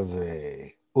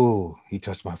 Suave. Ooh, he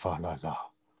touched my fa-la-la,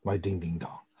 my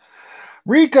ding-ding-dong.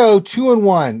 Rico,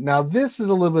 2-1. Now, this is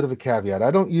a little bit of a caveat. I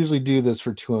don't usually do this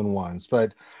for 2-1s,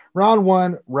 but round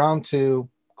 1, round 2,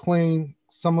 clean,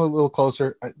 some a little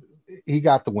closer. He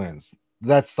got the wins.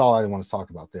 That's all I want to talk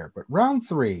about there. But round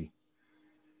 3,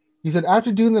 he said,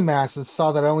 after doing the math, I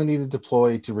saw that I only needed to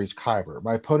deploy to reach Kyber.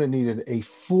 My opponent needed a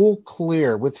full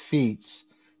clear with feats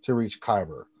to reach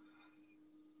Kyber.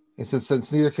 And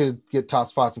since neither could get top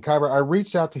spots in Kyber, I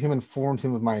reached out to him and informed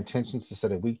him of my intentions to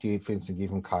set a weak defense and give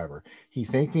him Kyber. He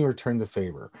thanked me and returned the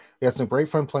favor. We had some great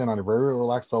fun playing on a very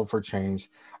relaxed level for a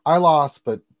change. I lost,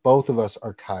 but both of us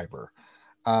are Kyber.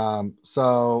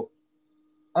 So,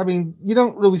 I mean, you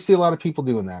don't really see a lot of people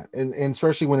doing that, and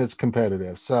especially when it's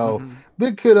competitive. So,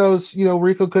 big kudos. You know,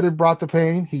 Rico could have brought the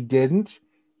pain. He didn't.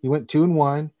 He went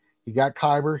 2-1. He got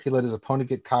Kyber. He let his opponent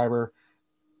get Kyber.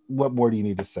 What more do you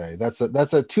need to say? That's a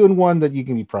 2-1 that you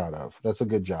can be proud of. That's a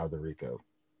good job there, Rico.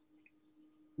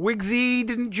 Wigsy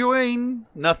didn't join.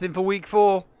 Nothing for week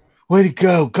 4. Way to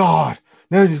go, God.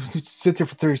 No, you sit there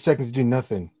for 30 seconds and do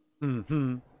nothing.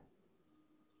 Mm-hmm.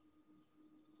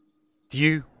 It's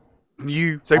you.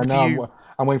 It's over to you.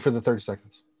 I'm waiting for the 30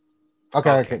 seconds.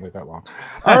 Okay, I can't wait that long.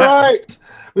 All right.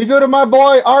 We go to my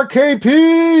boy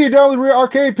RKP. Down the rear,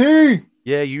 RKP.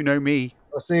 Yeah, you know me.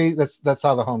 See, that's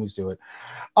how the homies do it.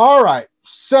 All right.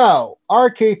 So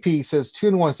RKP says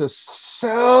 2-1, says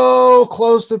so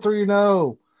close to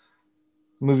 3-0.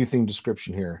 Movie theme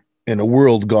description here. In a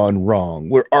world gone wrong,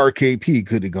 where RKP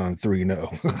could have gone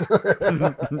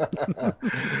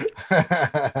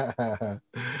 3-0.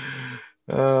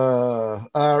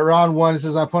 Round 1, it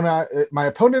says my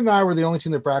opponent and I were the only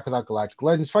team that bragged without Galactic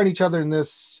Legends. Fight each other in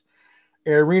this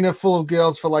arena full of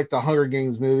guilds for like the Hunger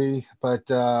Games movie,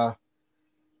 but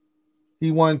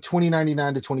he won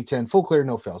 2099 to 2010. Full clear,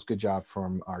 no fails. Good job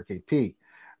from RKP.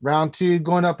 Round 2,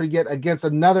 going up against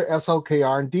another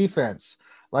SLKR in defense.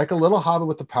 Like a little hobbit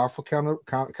with the powerful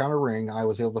counter ring, I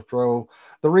was able to throw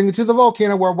the ring into the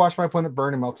volcano where I watched my opponent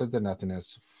burn and melt into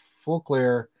nothingness. Full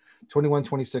clear,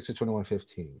 21-26 to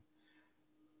 21-15.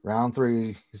 Round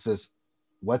 3, he says,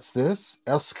 what's this?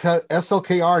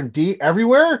 SLKR and D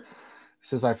everywhere? He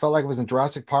says, I felt like it was in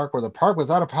Jurassic Park where the park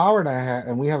was out of power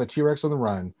and we have a T-Rex on the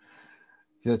run.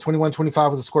 He said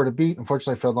 21-25 was a score to beat.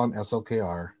 Unfortunately, I failed on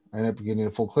SLKR. I ended up getting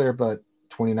a full clear, but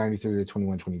 2093 to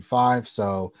 21-25.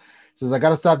 So he says, I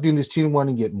got to stop doing this 2-1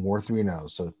 and get more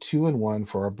 3-0. So 2-1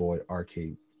 for our boy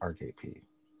RKP.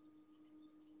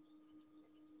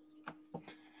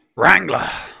 Wrangler.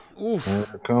 Oof. Here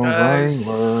comes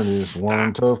Wrangler, this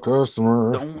one tough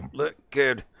customer. Don't look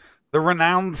good. The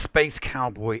renowned Space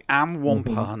Cowboy and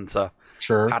Wampa Hunter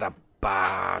had a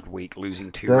bad week,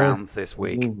 losing 2 rounds this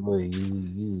week.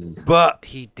 But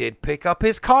he did pick up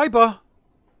his Kyber.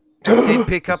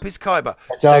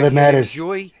 That's all that matters.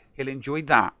 He'll enjoy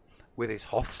that with his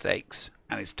Hoth steaks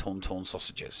and his Tauntaun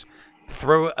sausages.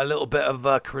 Throw a little bit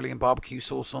of Carillion barbecue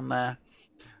sauce on there.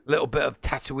 A little bit of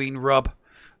Tatooine rub.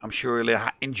 I'm sure he'll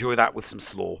enjoy that with some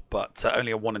slaw, but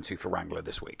only a 1 and 2 for Wrangler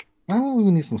this week. I don't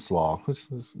even need some slaw.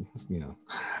 You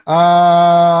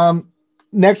know.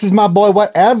 Next is my boy,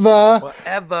 whatever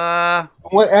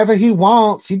he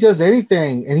wants. He does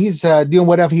anything, and he's doing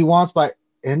whatever he wants by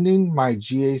ending my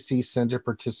GACenter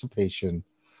participation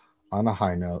on a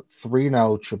high note.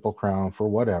 3-0 triple crown for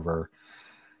whatever.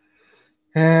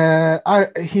 And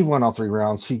he won all 3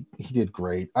 rounds. He did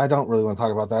great. I don't really want to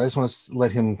talk about that. I just want to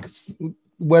let him.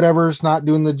 Whatever's not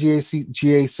doing the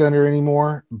GACenter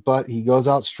anymore, but he goes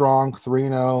out strong,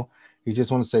 3-0. He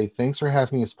just want to say thanks for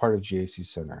having me as part of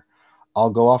GACenter. I'll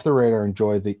go off the radar,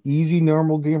 enjoy the easy,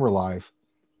 normal gamer life,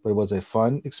 but it was a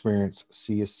fun experience.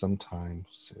 See you sometime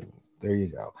soon. There you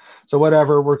go. So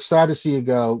whatever, we're excited to see you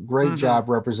go. Great job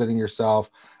representing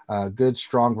yourself. Good,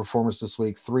 strong performance this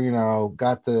week. 3-0.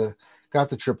 Got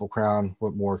the triple crown.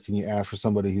 What more can you ask for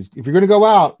somebody who's, if you're going to go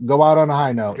out on a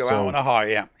high note. Go out on a high,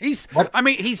 yeah. He's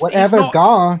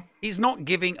not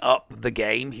giving up the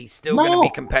game. He's still going to be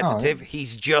competitive.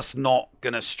 He's just not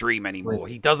going to stream anymore.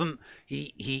 He doesn't,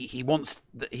 he wants,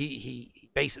 he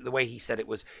basically, the way he said it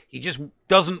was, he just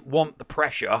doesn't want the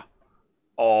pressure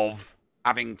of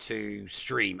having to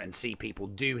stream and see people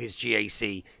do his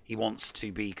GAC. He wants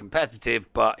to be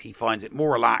competitive, but he finds it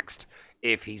more relaxed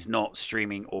if he's not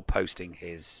streaming or posting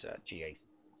his GAC.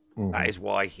 That is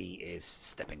why he is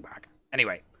stepping back.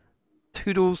 Anyway,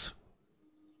 toodles.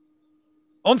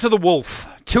 On to the Wolf.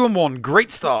 2-1.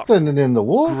 Great start. Sending in the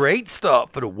Wolf. Great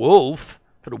start for the Wolf.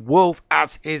 For the Wolf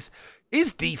as his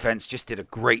His defense just did a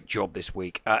great job this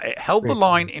week. It held the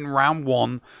line in round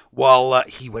 1 while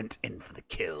he went in for the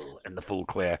kill and the full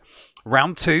clear.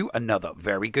 Round 2, another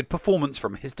very good performance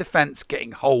from his defense,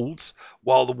 getting holds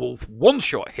while the Wolf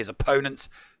one-shot his opponents.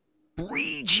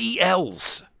 3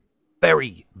 GLs.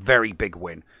 Very, very big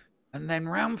win. And then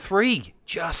round 3,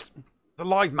 just the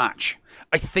live match.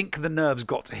 I think the nerves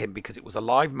got to him because it was a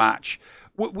live match,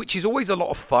 which is always a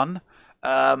lot of fun,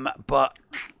 but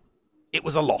it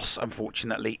was a loss,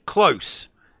 unfortunately. Close.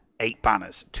 8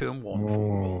 banners. 2 and 1 for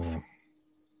Wolf.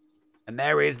 And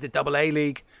there is the AA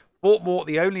League. Fort Mort,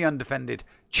 the only undefended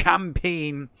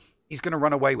champion. He's going to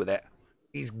run away with it.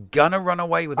 He's going to run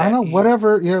away with it. I know,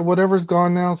 whatever's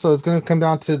gone now. So it's going to come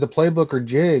down to the playbook or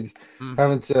Jig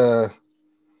having to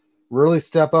really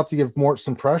step up to give Mort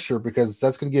some pressure, because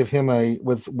that's going to give him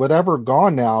with whatever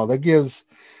gone now, that gives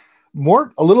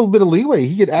Mort a little bit of leeway.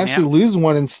 He could actually lose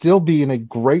one and still be in a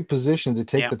great position to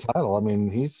take the title. I mean,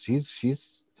 he's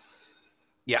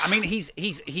yeah. I mean, he's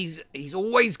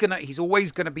always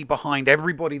gonna be behind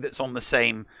everybody that's on the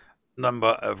same number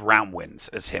of round wins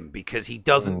as him, because he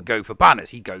doesn't go for banners.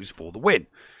 He goes for the win.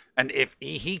 And if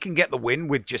he can get the win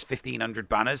with just 1,500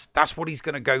 banners, that's what he's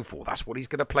going to go for. That's what he's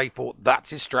going to play for. That's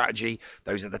his strategy.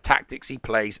 Those are the tactics he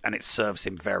plays, and it serves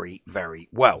him very, very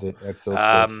well.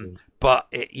 But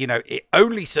it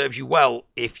only serves you well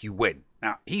if you win.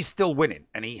 Now, he's still winning,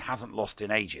 and he hasn't lost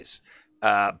in ages.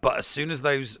 But as soon as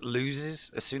those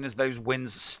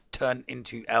wins turn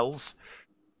into L's,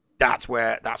 that's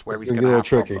where he's going to have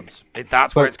problems.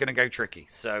 That's where it's going to go tricky.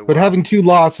 So, but having 2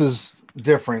 losses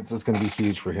difference is going to be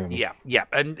huge for him. Yeah.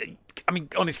 And I mean,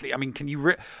 honestly, can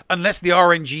you unless the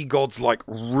RNG gods like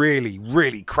really,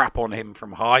 really crap on him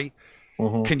from high,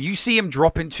 can you see him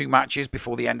dropping 2 matches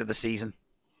before the end of the season?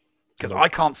 Because I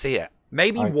can't see it.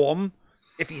 Maybe one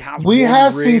if he has. We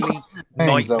have really seen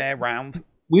nightmare round.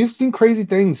 We've seen crazy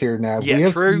things here now.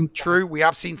 Yeah, true. We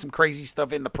have seen some crazy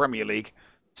stuff in the Premier League.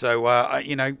 So,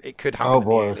 it could happen in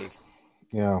the A-League.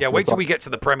 Yeah, wait till we get to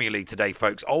the Premier League today,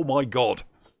 folks. Oh, my God.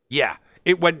 Yeah,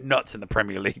 it went nuts in the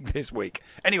Premier League this week.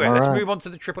 Anyway, let's move on to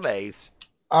the Triple A's.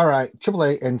 All right,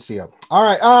 AAA NCO. All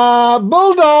right,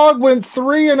 Bulldog went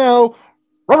 3-0.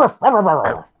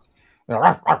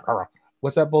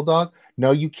 What's that, Bulldog?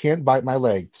 No, you can't bite my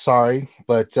leg. Sorry,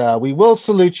 but we will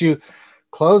salute you.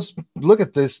 Look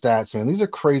at this stats, man. These are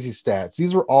crazy stats.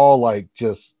 These are all like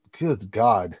just, good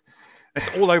God.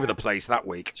 It's all over the place that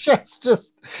week.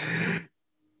 Just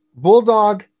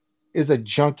Bulldog is a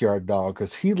junkyard dog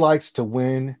because he likes to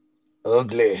win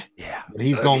ugly. Yeah. But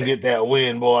he's going to get that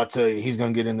win, boy. I tell you, he's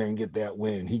going to get in there and get that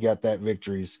win. He got that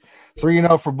victories.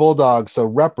 3-0 for Bulldog, so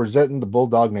representing the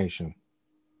Bulldog Nation.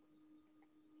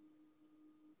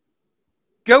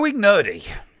 Going nerdy.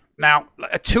 Now,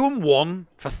 a 2-1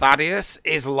 for Thaddeus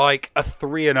is like a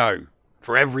 3-0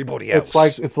 for everybody else.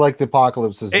 It's like the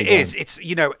apocalypse is. It is. It's a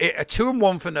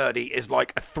 2-1 for Nerdy is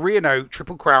like a 3-0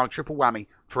 triple crown, triple whammy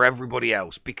for everybody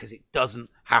else, because it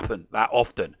doesn't happen that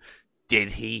often.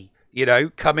 Did he,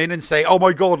 come in and say, "Oh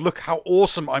my God, look how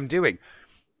awesome I'm doing"?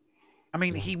 I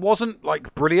mean, he wasn't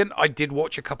like brilliant. I did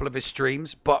watch a couple of his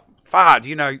streams, but Thad,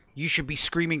 you should be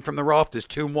screaming from the rafters,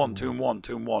 2-1, 2-1,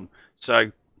 2-1.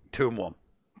 So 2-1.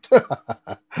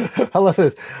 I love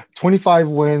it. 25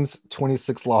 wins,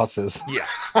 26 losses. Yeah.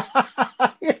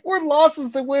 We're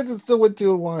losses to wins and still went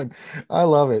 2-1. I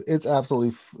love it. It's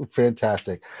absolutely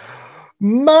fantastic.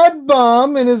 Mud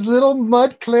Bum in his little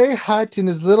mud clay hut, in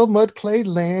his little mud clay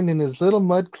land, in his little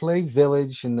mud clay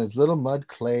village, in his little mud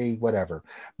clay whatever.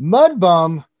 Mud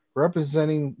Bum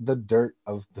representing the dirt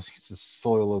of the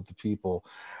soil of the people.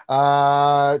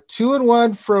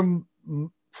 2-1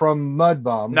 from Mud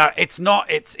Bum. No, it's not.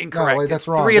 It's incorrect. No, wait, that's it's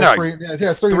wrong. 3-0.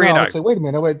 It's 3-0. Say, wait a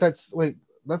minute.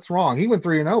 That's wrong. He went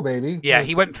 3-0, baby. Yeah,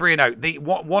 he went 3-0.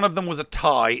 One of them was a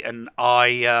tie, and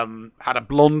I had a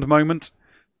blonde moment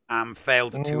and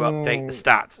failed to update the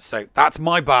stats. So that's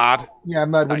my bad. Yeah,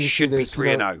 Mud. That should be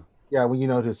 3-0. Yeah, when you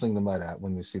know to sling the mud at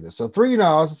when you see this. So 3-0.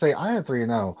 I was to say I had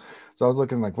 3-0. So I was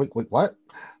looking like, wait, what?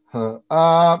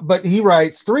 But he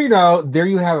writes 3-0. There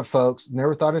you have it, folks.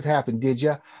 Never thought it happened, did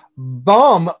you?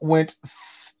 Bum went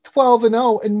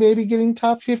 12-0 and maybe getting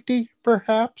top 50,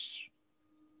 perhaps.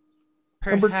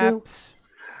 Perhaps.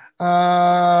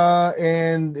 Boy,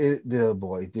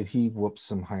 did he whoop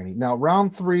some hiney. Now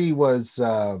round 3 was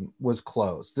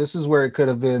close. This is where it could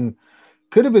have been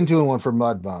 2-1 for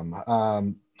Mud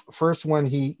Bum. First one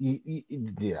it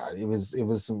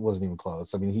wasn't even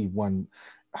close. I mean, he won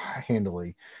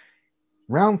handily.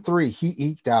 Round 3, he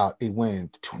eked out a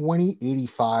win,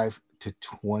 2085 to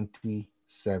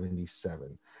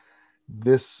 2077.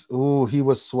 He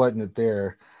was sweating it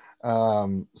there.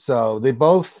 So they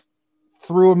both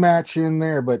threw a match in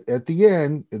there, but at the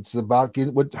end, it's about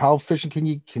getting how efficient can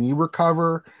you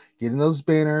recover, getting those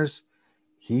banners.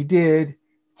 He did.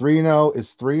 3-0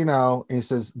 is 3-0, and he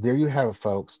says, "There you have it,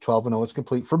 folks. 12-0 is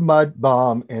complete for Mud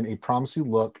Bomb, and a promising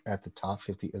look at the top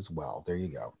 50 as well." There you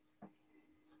go.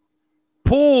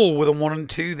 Paul with a 1 and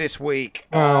 2 this week.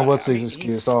 Oh, what's his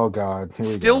excuse? Oh God,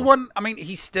 still won. I mean,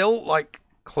 he still like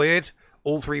cleared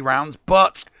all 3 rounds,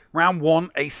 but round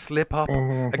 1, a slip up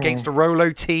against a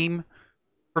Rolo team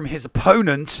from his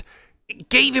opponent, it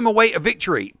gave him away a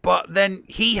victory. But then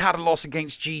he had a loss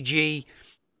against GG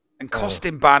and cost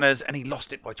him banners, and he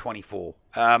lost it by 24.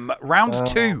 Round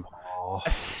 2, a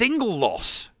single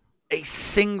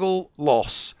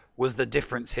loss was the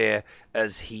difference here,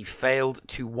 as he failed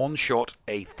to one-shot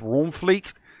a Thrawn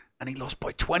fleet, and he lost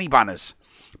by 20 banners.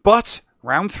 But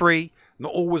round 3,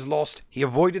 not all was lost. He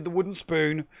avoided the wooden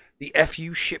spoon. The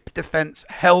FU ship defense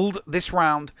held this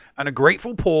round, and a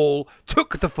grateful Paul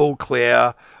took the full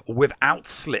clear without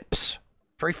slips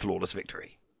for a flawless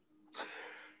victory.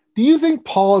 Do you think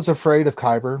Paul is afraid of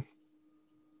Kyber?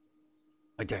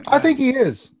 I don't know. I think he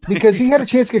is, because he had a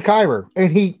chance to get Kyber,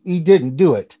 and he didn't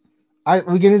do it.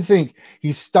 We begin to think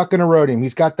he's stuck in a roadium.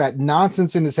 He's got that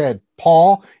nonsense in his head.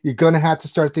 Paul, you're going to have to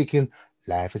start thinking,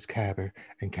 life is Kyber,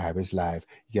 and Kyber's life.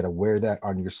 You got to wear that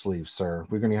on your sleeve, sir.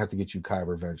 We're going to have to get you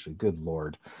Kyber eventually. Good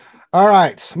Lord. All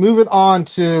right, moving on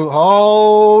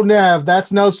to, Nev,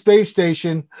 that's no space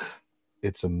station.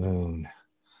 It's a moon.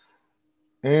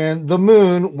 And the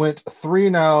moon went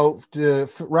 3-0,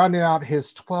 rounding out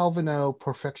his 12-0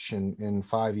 perfection in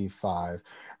 5v5.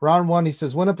 Round 1, he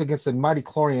says, went up against a mighty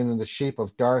Chlorian in the shape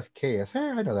of Darth Chaos. Hey,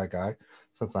 I know that guy,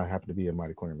 since I happen to be a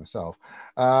mighty Chlorian myself.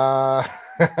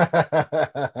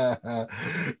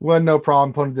 Well, no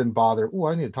problem. Opponent didn't bother. Oh,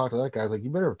 I need to talk to that guy. Like,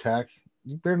 you better attack.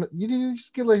 You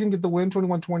just let him get the win,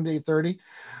 21-20 to 830.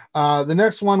 The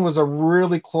next one was a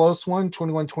really close one,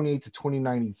 21-28 to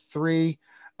 2093.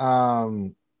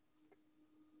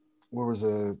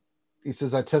 He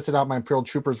says, I tested out my Imperial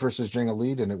Troopers versus Jenga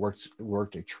Lead, and it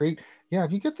worked a treat. Yeah,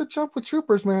 if you get the jump with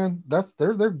Troopers, man, that's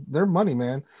their money,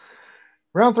 man.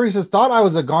 Round 3 says, thought I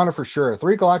was a goner for sure.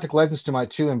 3 Galactic Legends to my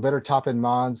 2 and better top-end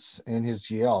mods in his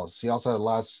GLs. He also had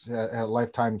a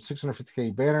lifetime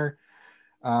 650k banner.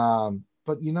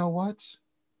 But you know what?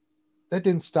 That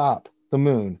didn't stop the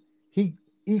moon.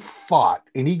 He fought,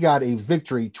 and he got a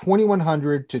victory,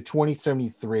 2100 to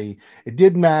 2073. It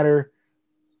didn't matter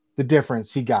the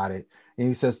difference. He got it. And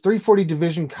he says 340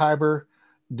 Division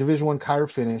 1 Kyber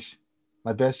finish.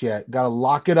 My best yet. Got to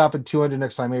lock it up at 200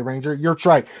 next time, hey Ranger. You're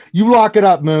right. You lock it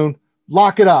up, Moon.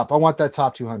 Lock it up. I want that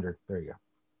top 200. There you go.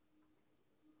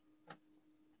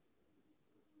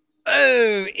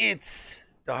 Oh, it's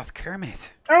Darth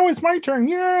Kermit. Oh, it's my turn.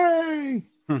 Yay!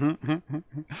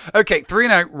 Okay,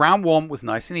 3-0. Round 1 was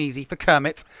nice and easy for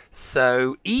Kermit.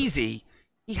 So easy,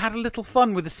 he had a little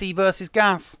fun with the sea versus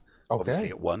gas. Okay. Obviously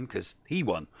it won because he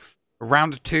won.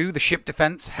 Round 2, the ship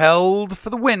defense held for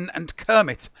the win, and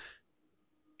Kermit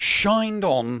shined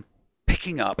on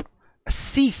picking up a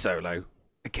sea solo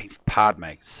against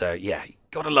Padme. So yeah, you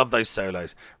gotta love those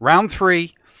solos. Round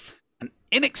 3, an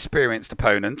inexperienced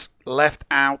opponent left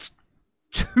out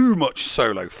too much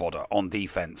solo fodder on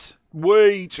defense.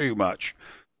 Way too much.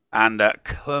 And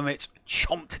Kermit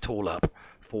chomped it all up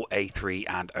for a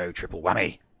 3-0 triple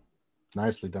whammy.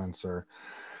 Nicely done, sir.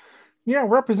 Yeah,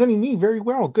 representing me very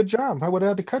well. Good job. I would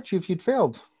have had to cut you if you'd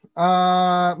failed.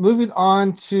 Moving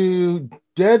on to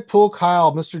Deadpool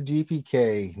Kyle, Mr.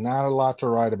 DPK. Not a lot to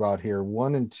write about here.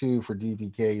 1 and 2 for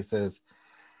DPK. He says,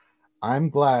 I'm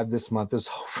glad this month is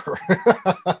over.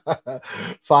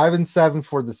 5 and 7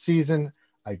 for the season.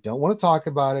 I don't want to talk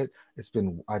about it.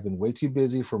 I've been way too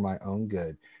busy for my own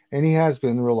good. And he has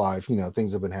been in real life. You know,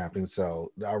 things have been happening.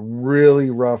 So a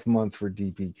really rough month for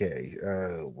DPK.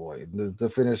 Oh boy, the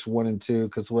finish 1 and 2,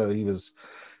 because he was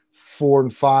 4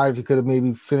 and 5. He could have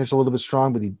maybe finished a little bit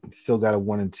strong, but he still got a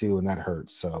 1 and 2, and that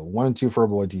hurts. So 1 and 2 for a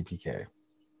boy DPK.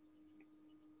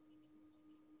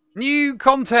 New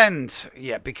content,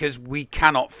 yeah, because we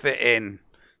cannot fit in.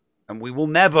 And we will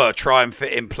never try and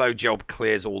fit in Plowjob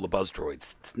clears all the buzz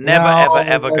droids. It's never,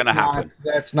 ever going to happen.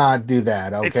 Let's not do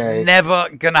that, okay? It's never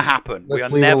going to happen. We are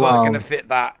never going to fit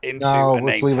that into a name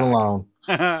let's leave tag. it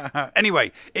alone.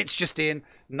 Anyway, it's just in.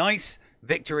 Nice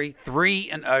victory.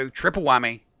 3-0. Triple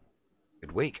whammy.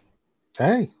 Good week.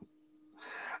 Hey.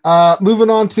 Moving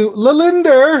on to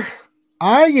Lalinder.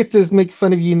 I get to make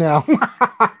fun of you now.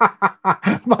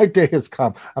 My day has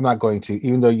come. I'm not going to,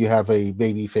 even though you have a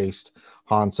baby-faced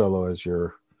Han Solo as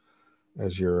your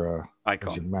icon,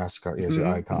 as your mascot, as your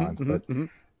icon. But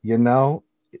you know,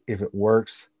 if it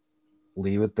works,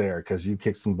 Leave it there because you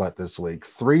kicked some butt this week.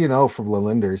 3-0 from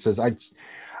Lalinder. He says,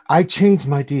 I changed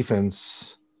my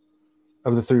defense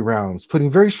of the 3 rounds,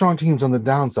 putting very strong teams on the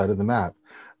downside of the map.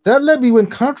 That let me win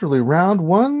comfortably round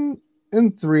 1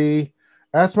 and 3.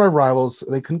 Asked my rivals,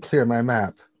 they couldn't clear my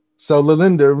map. So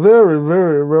Lalinder, very,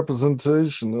 very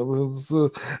representation of his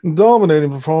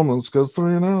dominating performance, goes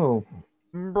 3-0.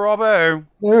 Bravo.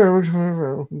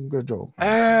 Good job.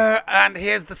 And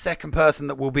here's the second person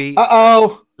that will be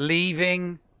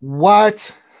leaving.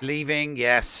 What? Leaving,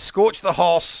 yes. Scorch the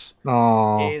Hoss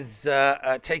Aww. is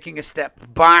taking a step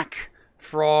back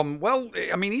from, well,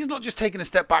 I mean, he's not just taking a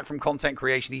step back from content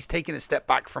creation. He's taking a step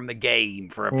back from the game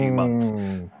for a few months.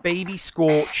 Baby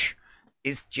Scorch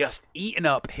is just eating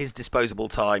up his disposable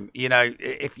time. You know,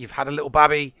 if you've had a little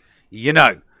babby, you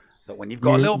know that when you've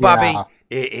got a little babby,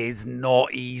 it is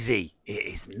not easy. It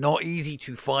is not easy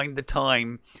to find the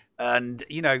time. And,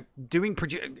 you know,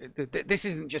 this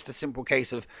isn't just a simple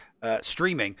case of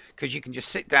streaming, because you can just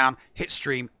sit down, hit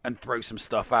stream, and throw some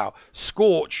stuff out.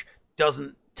 Scorch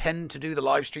doesn't tend to do the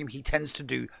live stream. He tends to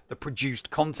do the produced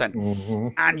content.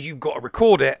 And you've got to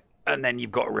record it, and then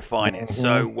you've got to refine it.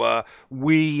 So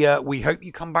we hope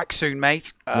you come back soon,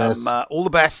 mate. Yes. All the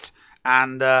best.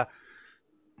 And not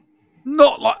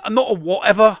a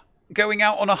whatever going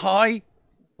out on a high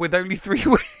with only 3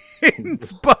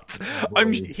 wins, but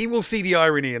he will see the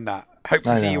irony in that. Hope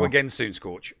to see you again soon,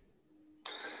 Scorch.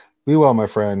 Be well, my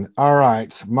friend. All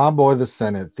right, my boy, the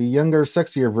Senate, the younger,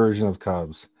 sexier version of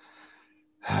Cubs.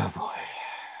 Oh boy.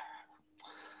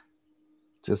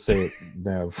 Just say it,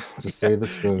 Nev. Just say the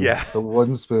spoon. Yeah. The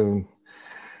wooden spoon.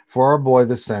 For our boy,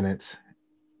 the Senate.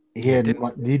 He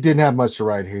didn't have much to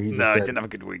write here. He didn't have a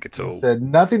good week at all. He said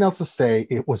nothing else to say.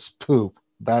 It was poop.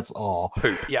 That's all.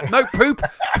 Poop. Yeah. No, poop.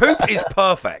 Poop is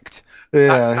perfect.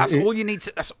 Yeah. That's all you need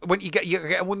to. That's when you get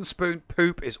a wooden spoon.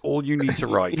 Poop is all you need to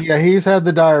write. Yeah, he's had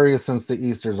the diarrhea since the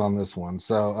Easters on this one,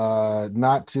 so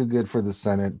not too good for the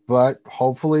Senate. But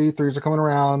hopefully, 3s are coming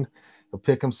around. He'll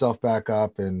pick himself back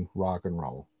up and rock and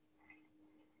roll.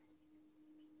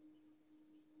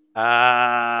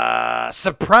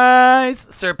 Surprise,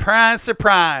 surprise,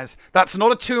 surprise. That's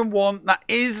not a 2-1. That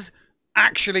is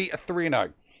actually a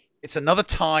 3-0. It's another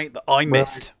tie that I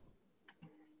missed.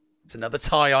 It's another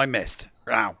tie I missed.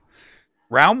 Now,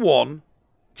 round 1.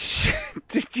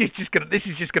 This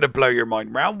is just gonna blow your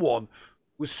mind. Round 1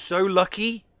 was so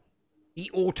lucky. He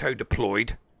auto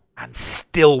deployed and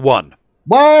still won.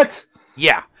 What?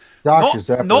 Yeah.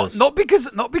 Not because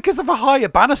of a higher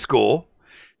banner score.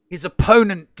 His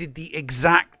opponent did the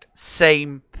exact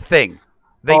same thing.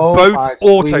 They both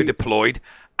auto deployed,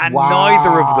 and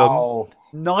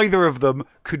neither of them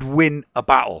could win a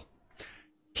battle.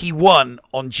 He won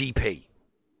on GP.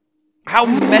 How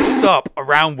messed up a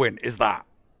round win is that?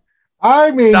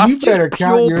 I mean, that's you better just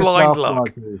count pure blind luck.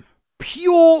 Lucky.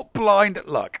 Pure blind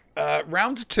luck.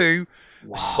 Round 2,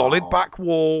 solid back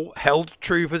wall, held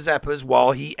true for Zeppers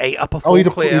while he ate up a full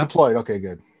clear. He deployed. Okay,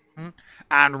 good.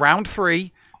 And round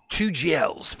 3, 2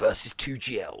 GLs versus 2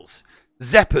 GLs.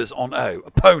 Zeppers on O,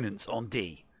 opponents on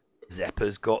D.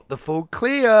 Zeppers got the full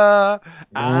clear,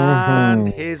 and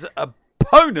his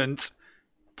opponent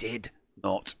did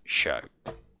not show.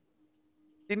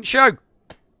 Didn't show.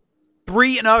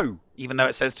 3-0, even though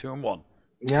it says 2-1.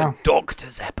 Yeah. To Dr.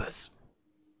 Zeppers.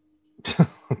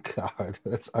 God,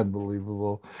 that's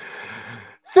unbelievable.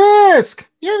 Fisk!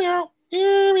 Meow meow.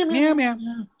 Meow meow.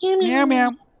 Meow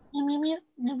meow.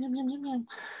 Meow.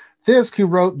 Fisk, who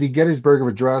wrote the Gettysburg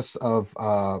Address of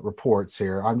reports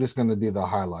here. I'm just going to do the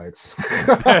highlights.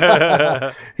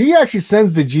 He actually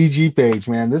sends the GG page,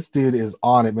 man. This dude is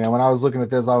on it, man. When I was looking at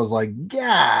this, I was like,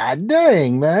 God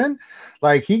dang, man.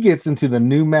 Like, he gets into the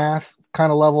new math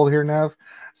kind of level here, Nev.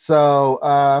 So,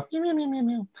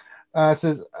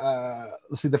 says,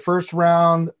 let's see, the first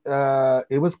round,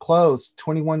 it was close,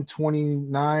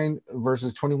 21-29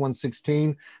 versus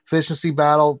 21-16. Efficiency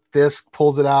battle. Fisk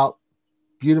pulls it out.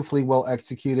 Beautifully well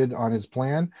executed on his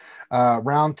plan.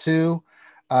 Round 2,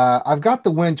 I've got the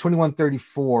win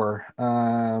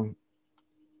 21-34.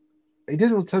 He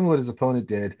didn't tell me what his opponent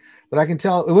did, but I can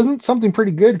tell it wasn't something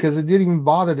pretty good because it didn't even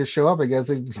bother to show up. I guess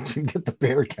it didn't get the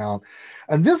banner count.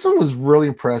 And this one was really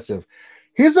impressive.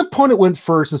 His opponent went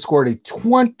first and scored a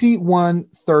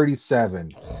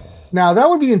 21-37. Now that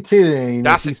would be intimidating.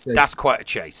 That's quite a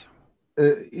chase.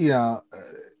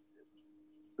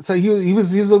 So he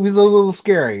was a little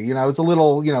scary, it's a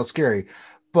little, scary,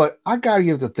 but I got to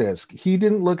give it to Fisk. He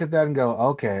didn't look at that and go,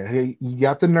 okay, hey, you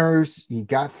got the nerves. You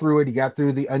got through it. You got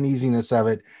through the uneasiness of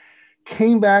it.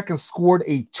 Came back and scored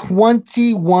a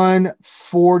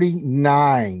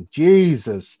 21-49.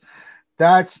 Jesus.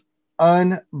 That's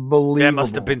unbelievable. There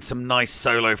must have been some nice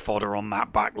solo fodder on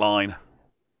that back line.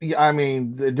 Yeah, I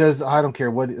mean, it does. I don't care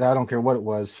what it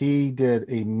was. He did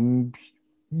a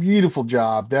beautiful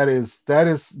job.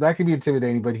 That can be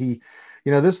intimidating, but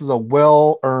this is a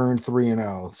well-earned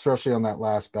 3-0, especially on that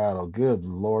last battle. Good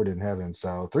Lord in heaven.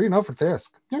 So 3-0 for Tisk.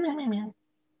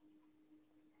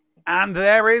 And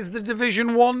there is the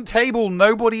Division 1 table.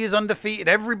 Nobody is undefeated.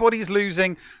 Everybody's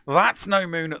losing. That's no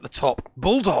moon at the top.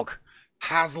 Bulldog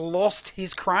has lost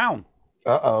his crown.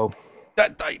 Uh-oh.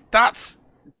 That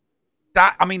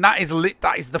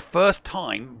is the first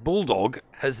time Bulldog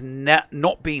has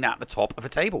not been at the top of a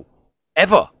table.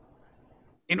 Ever.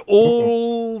 In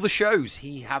all the shows,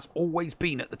 he has always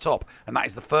been at the top. And that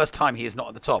is the first time he is not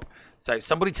at the top. So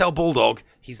somebody tell Bulldog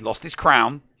he's lost his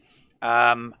crown.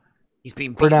 He's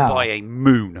been beaten by a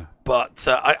moon. But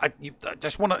I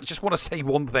just want to say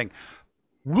one thing.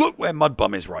 Look where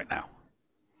Mudbum is right now.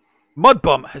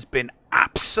 Mudbum has been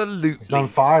absolutely He's on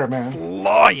fire, man.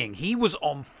 Flying. He was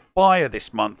on fire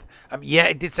this month. Yeah,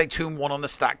 it did say 2-1 on the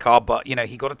stat card, but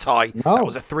he got a tie. No. That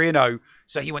was a 3-0.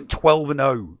 So he went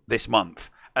 12-0 this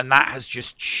month. And that has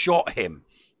just shot him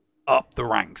up the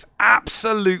ranks.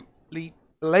 Absolutely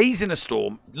blazing a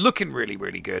storm. Looking really,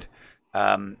 really good.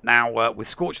 Now, with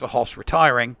Scorch the Hoss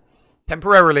retiring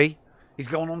temporarily, he's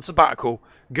going on sabbatical.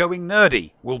 Going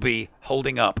Nerdy will be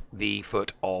holding up the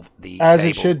foot of the table. As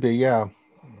he should be, yeah.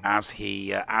 As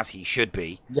he should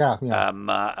be. Yeah.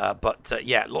 But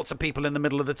lots of people in the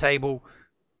middle of the table.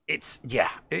 It's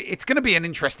going to be an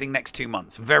interesting next 2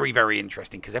 months. Very, very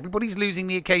interesting because everybody's losing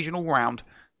the occasional round.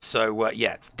 So,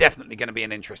 it's definitely going to be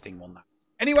an interesting one.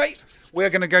 Anyway, we're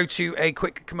going to go to a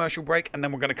quick commercial break, and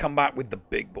then we're going to come back with the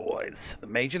big boys, the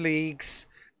Major Leagues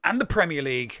and the Premier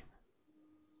League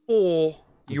for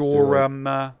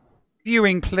your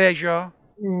viewing pleasure.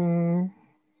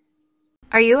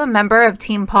 Are you a member of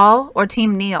Team Paul or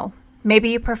Team Neil? Maybe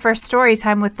you prefer story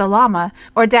time with the llama,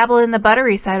 or dabble in the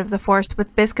buttery side of the force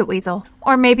with Biscuit Weasel.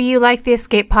 Or maybe you like the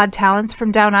escape pod talents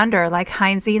from down under like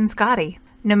Heinzie and Scotty.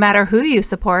 No matter who you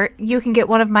support, you can get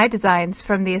one of my designs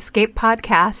from the Escape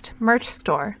Podcast merch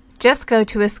store. Just go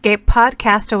to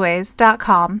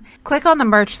escapepodcastaways.com, click on the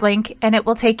merch link, and it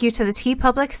will take you to the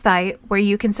TeePublic site where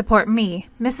you can support me,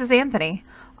 Mrs. Anthony,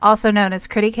 also known as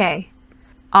Critty K.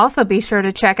 Also be sure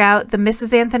to check out the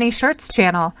Mrs. Anthony Shirts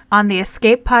channel on the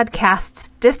Escape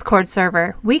Podcast's Discord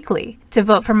server weekly to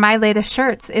vote for my latest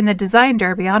shirts in the Design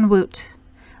Derby on Woot.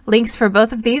 Links for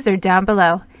both of these are down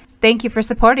below. Thank you for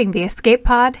supporting the Escape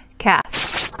Pod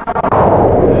cast.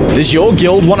 Does your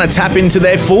guild want to tap into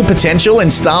their full potential in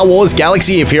Star Wars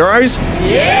Galaxy of Heroes?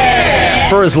 Yeah!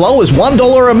 For as low as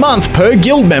 $1 a month per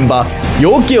guild member,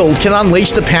 your guild can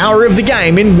unleash the power of the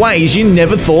game in ways you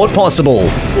never thought possible.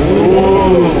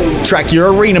 Ooh. Track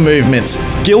your arena movements,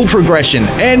 guild progression,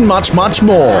 and much, much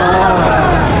more.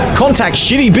 Contact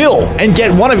Shitty Bill and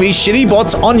get one of his shitty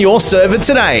bots on your server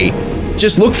today.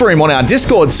 Just look for him on our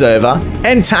Discord server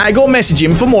and tag or message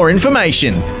him for more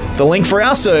information. The link for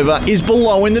our server is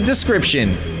below in the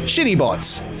description. Shitty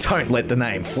bots, don't let the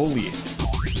name fool you.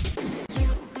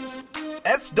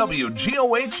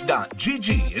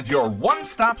 SWGOH.GG is your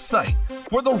one-stop site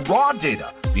for the raw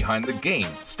data behind the game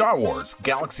Star Wars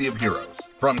Galaxy of Heroes.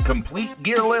 From complete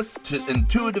gear lists to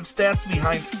intuitive stats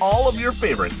behind all of your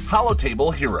favorite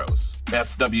holotable heroes.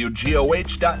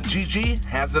 SWGOH.GG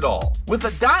has it all. With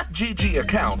a .GG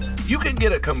account, you can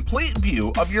get a complete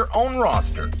view of your own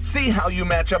roster, see how you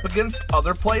match up against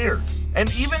other players,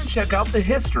 and even check out the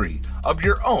history of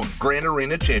your own Grand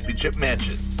Arena Championship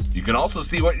matches. You can also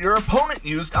see what your opponent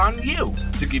used on you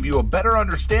to give you a better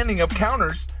understanding of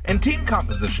counters and team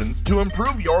compositions to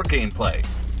improve your gameplay.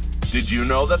 Did you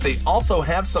know that they also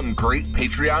have some great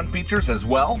Patreon features as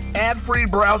well? Ad-free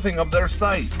browsing of their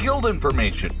site, guild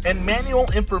information, and manual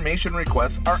information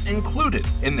requests are included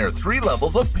in their 3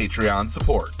 levels of Patreon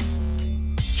support.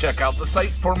 Check out the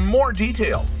site for more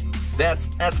details. That's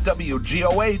SWGOH.GG.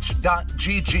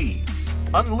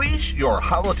 Unleash your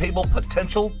holotable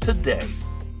potential today.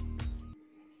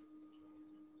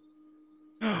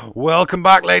 Welcome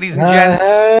back, ladies and gents.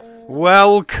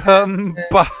 Welcome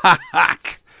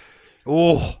back.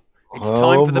 Oh, it's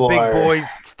time for the big boys.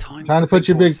 It's time to put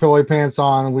your big toy pants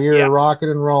on. We are rocking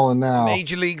and rolling now.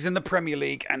 Major Leagues in the Premier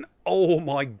League. And oh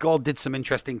my God, did some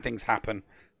interesting things happen.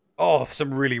 Oh,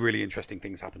 some really, really interesting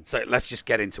things happen. So let's just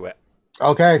get into it.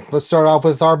 Okay, let's start off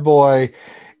with our boy,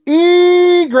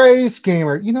 E-Grace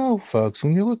Gamer. You know, folks,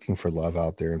 when you're looking for love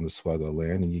out there in the SWGOH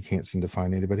land and you can't seem to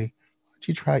find anybody, why don't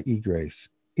you try E-Grace,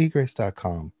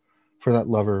 egrace.com for that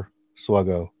lover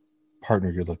SWGOH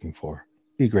partner you're looking for.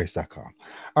 egrace.com.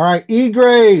 All right,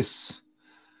 E-Grace.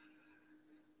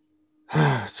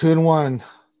 2-1.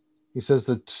 He says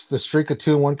the streak of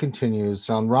 2-1 continues.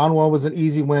 Round 1 was an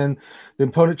easy win. The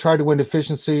opponent tried to win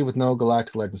efficiency with no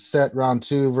Galactic Legend set. Round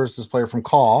 2 versus player from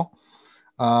Call.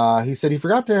 He said he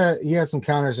forgot he had some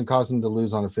counters and caused him to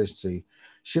lose on efficiency.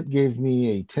 Ship gave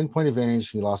me a 10-point advantage.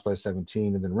 He lost by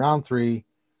 17. And then round 3,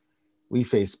 we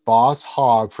faced Boss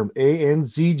Hog from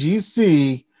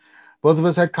ANZGC. Both of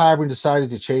us had Kyber and decided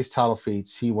to chase title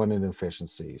feats. He won in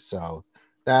efficiency. So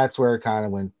that's where it kind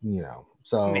of went,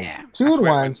 So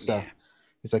 2-1. So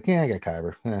he's like, yeah, I got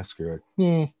Kyber. Yeah, screw it.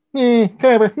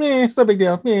 Kyber. It's no big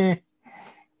deal.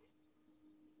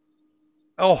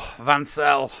 Oh,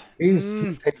 Vancel.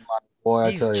 He's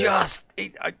boy. He's just,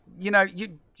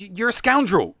 you're a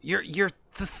scoundrel. You're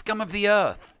the scum of the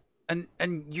earth, and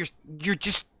you're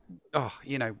just,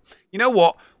 you know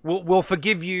what? We'll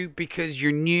forgive you because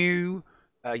you're new.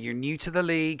 You're new to the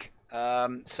league.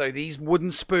 So these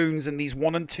wooden spoons and these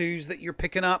 1 and 2s that you're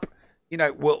picking up,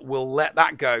 we'll let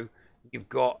that go. You've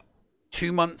got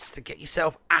 2 months to get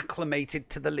yourself acclimated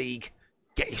to the league,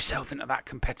 get yourself into that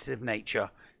competitive nature,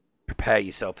 prepare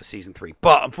yourself for season 3.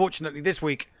 But unfortunately, this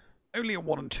week only a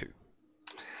 1 and 2.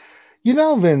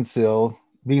 Vince Hill,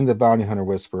 being the bounty hunter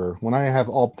whisperer, when I have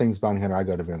all things bounty hunter, I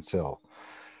go to Vince Hill.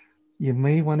 You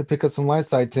may want to pick up some light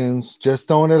side tunes. Just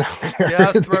throwing it out there.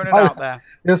 Just throwing it out there.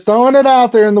 Just throwing it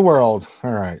out there in the world.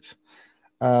 All right.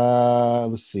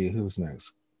 Let's see who's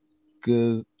next.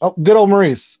 Good old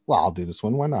Maurice. Well, I'll do this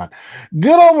one. Why not?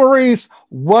 Good old Maurice.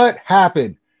 What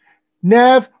happened?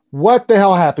 Nev, what the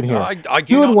hell happened here? I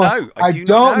do not know. I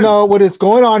don't know what is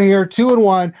going on here.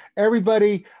 2-1.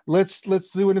 Everybody, let's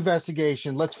do an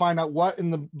investigation. Let's find out what in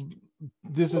the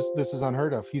this is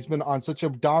unheard of. He's been on such a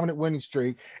dominant winning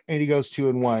streak, and he goes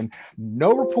 2-1.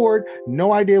 No report,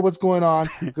 no idea what's going on.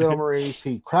 Good old Maurice.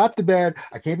 He crapped the bed.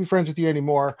 I can't be friends with you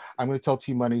anymore. I'm going to tell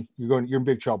T Money you're in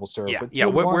big trouble, sir. Yeah,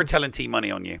 we're telling T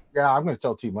Money on you. Yeah, I'm going to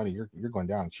tell T Money you're going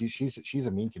down. She's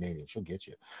a mean Canadian. She'll get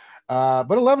you. But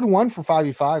 11-1 for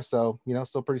 5v5, so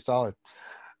still pretty solid.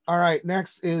 All right,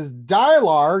 next is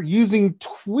Dylar using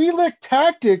Twi'lek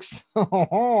tactics.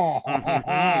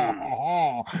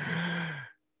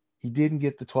 He didn't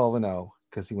get the 12-0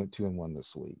 because he went 2-1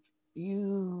 this week.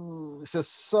 Ew, it's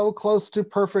just so close to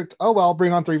perfect. Oh well,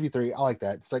 bring on 3v3. I like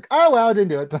that. It's like, oh well, I didn't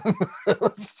do it.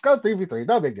 Let's just go 3v3.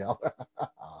 No big deal.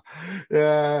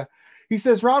 He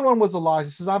says round 1 was a loss.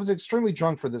 He says I was extremely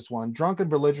drunk for this one, drunk and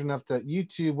belligerent enough that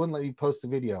YouTube wouldn't let you post the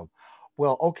video.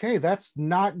 Well, okay, that's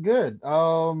not good.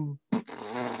 So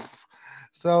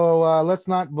let's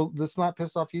not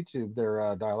piss off YouTube there,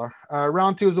 Dylar.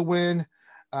 Round 2 is a win.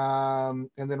 And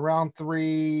then round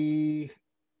 3,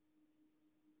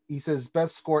 he says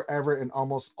best score ever in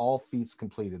almost all feats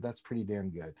completed. That's pretty damn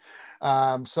good.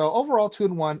 So overall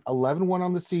 2-1, 11-1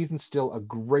 on the season. Still a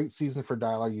great season for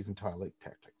Dylar using Twi'lek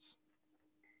tactics.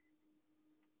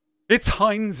 It's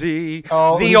Heinzie, the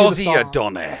Aussie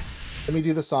Adonis. Let me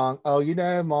do the song. Oh,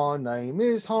 my name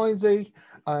is Heinzie,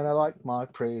 and I like my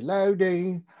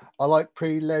preloading. I like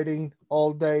preloading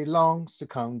all day long, so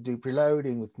come do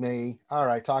preloading with me. All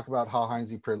right, talk about how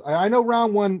Heinzie preloaded. I know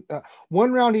round 1,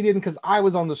 one round he didn't because I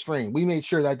was on the stream. We made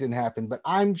sure that didn't happen, but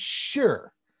I'm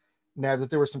sure now that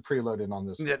there was some preloading on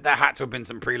this. There had to have been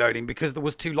some preloading because there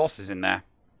was 2 losses in there.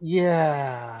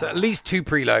 Yeah. So at least 2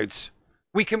 preloads.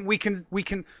 We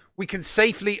can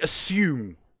safely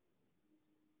assume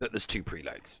that there's 2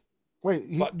 preloads. Wait,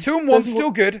 but 2-1's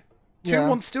still good.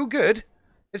 2-1's still good.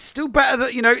 It's still better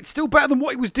that it's still better than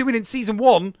what he was doing in season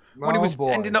 1 when he was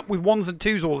ending up with 1s and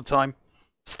 2s all the time.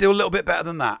 Still a little bit better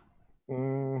than that.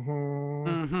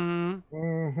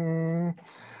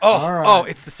 Oh,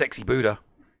 it's the sexy Buddha.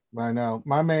 I know.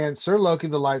 My man, Sir Loki,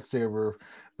 the lightsaber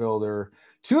builder.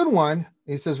 2-1.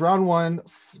 He says round 1,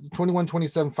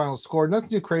 21-27 final score. Nothing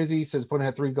too crazy. He says opponent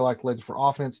had 3 Galactic Legends for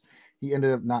offense. He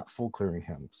ended up not full clearing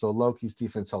him. So Loki's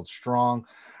defense held strong.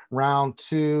 Round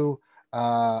 2,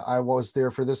 I was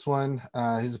there for this one.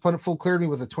 His opponent full cleared me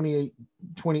with a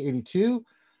 2082,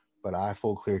 but I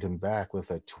full cleared him back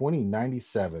with a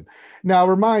 2097. Now,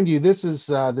 remind you, this is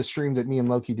the stream that me and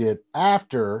Loki did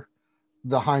after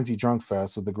the Heinzie Drunk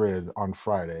Fest with the grid on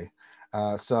Friday.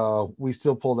 So we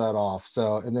still pulled that off.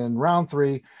 So, and then round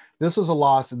 3, this was a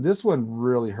loss, and this one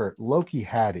really hurt. Loki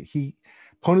had it.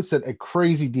 Opponent said a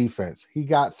crazy defense. He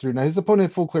got through. Now his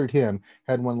opponent full cleared him,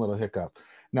 had one little hiccup.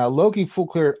 Now Loki full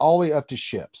cleared all the way up to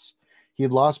ships. He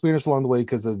had lost banners along the way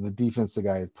because of the defense the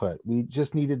guy had put. We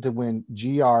just needed to win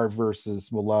GR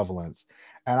versus Malevolence.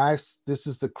 And this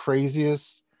is the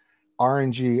craziest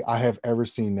RNG I have ever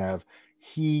seen, Nev.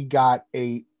 He got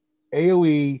a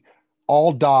AoE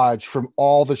all dodge from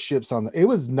all the ships on the. It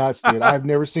was nuts, dude. I've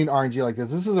never seen RNG like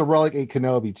this. This is a Relic 8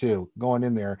 Kenobi too, going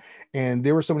in there, and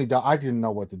there were so many. I didn't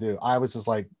know what to do. I was just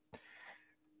like,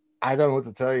 I don't know what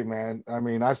to tell you, man. I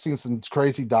mean, I've seen some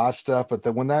crazy dodge stuff, but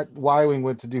when that Y-wing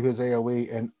went to do his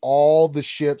AOE and all the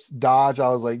ships dodge, I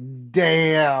was like,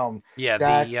 damn, yeah,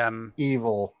 that's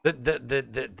evil.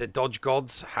 The Dodge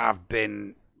Gods have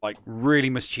been like really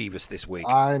mischievous this week.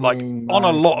 I like mean, on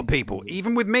a lot of people,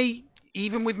 even with me,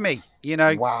 you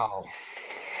know. Wow.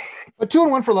 But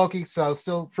 2-1 for Loki, so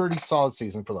still pretty solid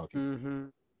season for Loki. Mm-hmm.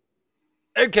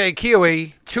 Okay,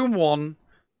 KOE 2-1.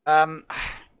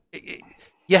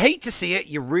 You hate to see it.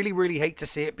 You really, really hate to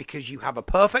see it because you have a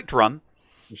perfect run.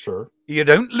 Sure. You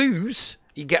don't lose.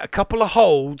 You get a couple of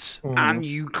holds and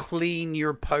you clean your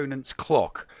opponent's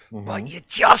clock. But you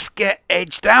just get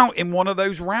edged out in one of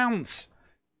those rounds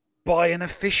by an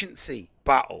efficiency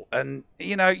battle. And,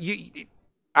 you know,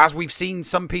 as we've seen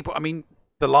some people, I mean,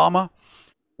 the Llama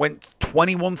went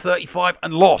 21-35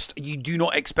 and lost. You do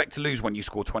not expect to lose when you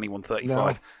score 21-35.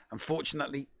 No.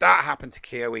 Unfortunately, that happened to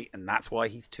KOE, and that's why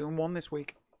he's 2-1 this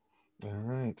week. All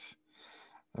right.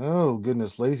 Oh,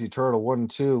 goodness. Lazy Turtle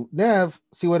 1-2. Nev,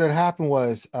 see what had happened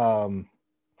was,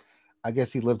 I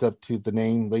guess he lived up to the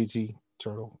name Lazy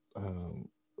Turtle.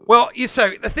 Well,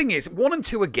 so the thing is,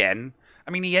 1-2 again.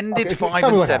 I mean, he ended 5-7.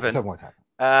 Tell me what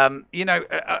happened. You know,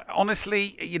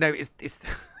 honestly, you know,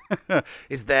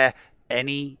 is there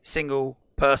any single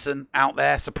person out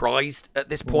there surprised at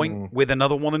this point with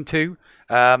another 1-2?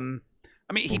 I mean,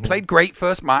 he played great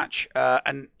first match,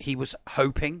 and he was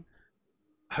hoping,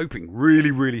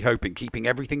 really, really hoping, keeping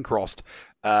everything crossed,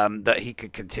 that he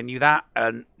could continue that.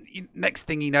 And next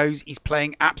thing he knows, he's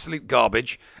playing absolute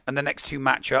garbage. And the next two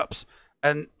matchups,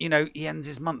 and, you know, he ends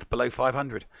his month below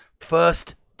 500.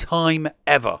 First time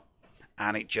ever.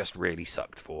 And it just really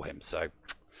sucked for him. So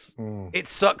it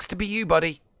sucks to be you,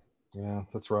 buddy. Yeah,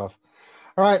 that's rough.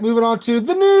 All right, moving on to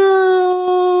the Nooch,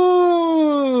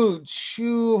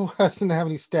 who doesn't have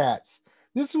any stats.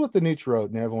 This is what the Nooch wrote,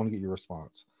 and I want to get your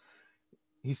response.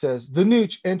 He says, the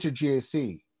Nooch entered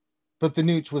GAC, but the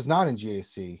Nooch was not in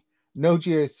GAC. No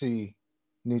GAC,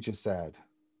 Nooch is sad.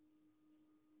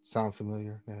 Sound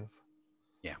familiar, Nev?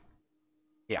 Yeah.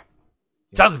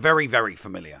 Sounds very, very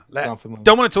familiar. Sound familiar.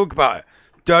 Don't want to talk about it.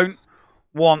 Don't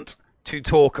want to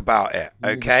talk about it,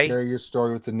 okay? Share your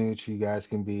story with the Nooch. You guys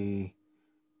can be...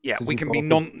 Yeah, we can be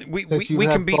we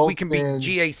can be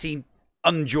GAC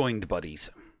unjoined buddies.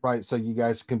 Right, so you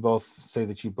guys can both say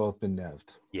that you've both been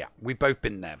neved. Yeah, we've both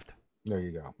been neved. There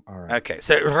you go. All right. Okay,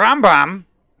 so Rambam.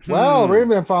 Well,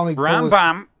 Rambam finally.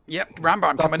 Rambam. Yep,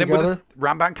 Rambam coming in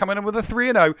with a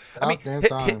 3-0. I mean,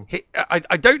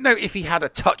 I don't know if he had a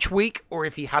touch week or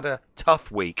if he had a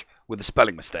tough week with a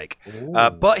spelling mistake.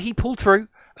 But he pulled through.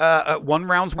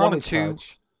 Rounds 1 and 2.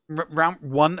 Round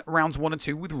 1 and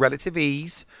 2 with relative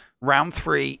ease. Round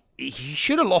 3, he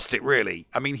should have lost it, really.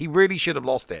 I mean, he really should have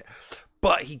lost it.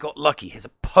 But he got lucky. His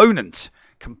opponent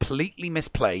completely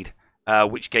misplayed,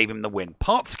 which gave him the win.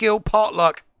 Part skill, part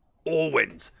luck, all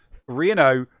wins.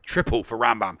 3-0, triple for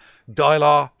Rambam.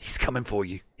 Dylar, he's coming for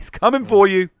you. He's coming for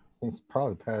you. He's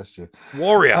probably past you.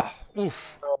 Warrior.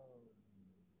 Oof.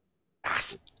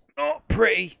 That's not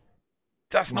pretty.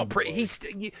 That's not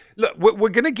pretty. Look. We're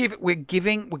gonna give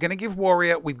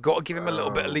Warrior. We've got to give him a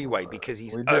little bit of leeway because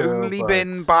he's only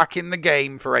been back in the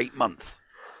game for 8 months.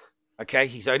 Okay,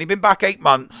 he's only been back 8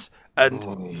 months, and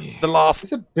the last.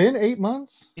 Has it been 8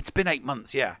 months? It's been 8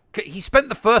 months. Yeah, he spent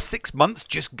the first 6 months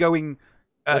just going.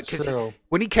 Because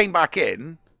when he came back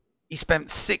in, he spent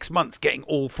 6 months getting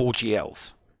all 4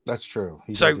 GLs. That's true.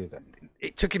 So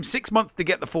it took him 6 months to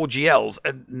get the 4 GLs,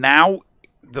 and now,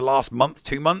 the last month,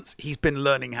 2 months, he's been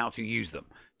learning how to use them.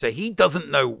 So he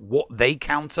doesn't know what they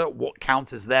counter, what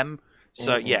counters them.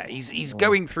 So yeah, he's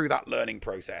going through that learning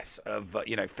process of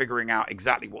figuring out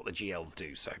exactly what the GLs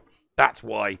do. So that's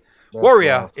why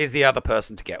Warrior is the other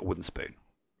person to get a wooden spoon.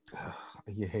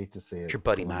 You hate to see it. It's your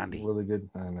buddy Mandy. Really good.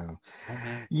 I know.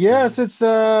 Yes, it's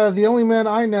the only man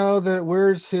I know that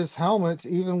wears his helmet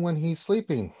even when he's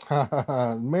sleeping.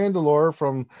 Mandalore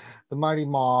from the Mighty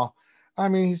Maw. I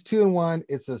mean, he's 2-1.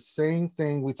 It's the same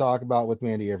thing we talk about with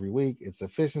Mandy every week. It's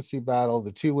efficiency battle.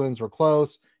 The 2 wins were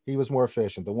close. He was more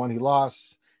efficient. The one he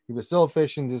lost, he was still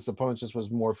efficient. His opponent just was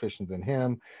more efficient than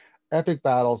him. Epic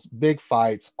battles, big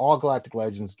fights, all Galactic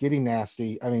Legends, getting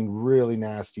nasty. I mean, really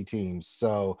nasty teams.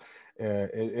 So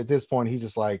at this point, he's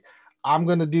just like, I'm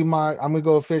going to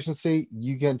go efficiency.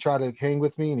 You can try to hang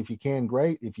with me. And if you can,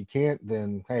 great. If you can't,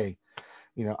 then, hey,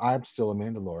 I'm still a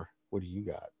Mandalore. What do you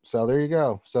got? So there you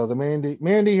go. So the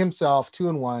Mandy himself,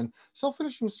 2-1, still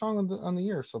finishing strong on the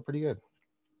year. So pretty good.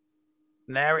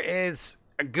 And there it is.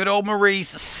 Good old Maurice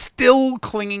still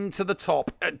clinging to the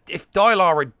top. If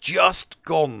Dylar had just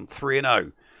gone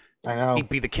 3-0, I know. he'd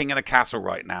be the king of the castle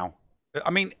right now. I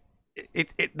mean,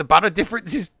 the banner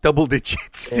difference is double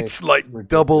digits. It's like ridiculous.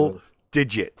 double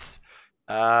digits.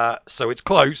 So it's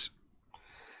close.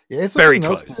 Yeah, it's very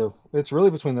between close. Those two. It's really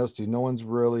between those two. No one's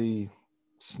really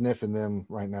sniffing them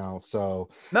right now. So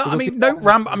No, I mean,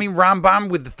 Rambam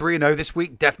with the 3-0 this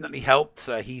week definitely helped.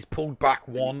 He's pulled back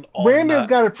one on... Rambam's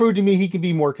got to prove to me he can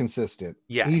be more consistent.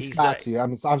 Yeah, he's got to.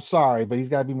 I'm sorry, but he's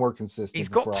got to be more consistent. He's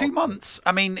got 2 months.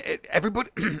 I mean, everybody...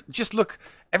 just look,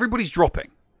 everybody's dropping.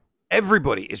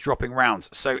 Everybody is dropping rounds.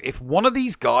 So if one of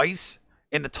these guys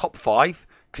in the top 5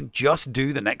 can just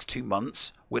do the next 2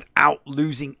 months without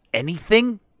losing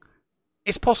anything,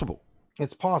 it's possible.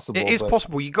 It's possible. It is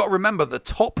possible. You got to remember the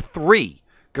top 3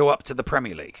 go up to the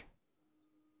Premier League.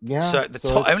 Yeah. So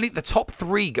only the top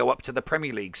 3 go up to the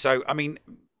Premier League. So I mean,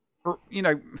 you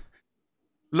know,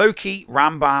 Loki,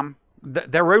 Rambam,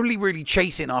 they're only really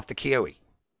chasing after Kiyoe.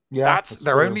 Yeah,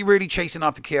 they're only really chasing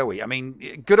after Kiyoe. I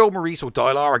mean, good old Maurice or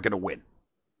Dylar are going to win.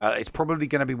 It's probably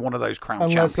going to be one of those crown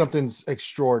champions. Something's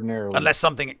extraordinarily. Unless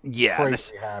something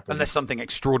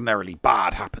extraordinarily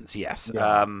bad happens. Yes.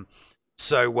 Yeah.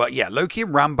 Loki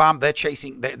and Rambam, they're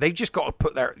chasing. They've just got to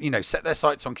put their, set their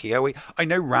sights on Kiyoe. I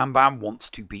know Rambam wants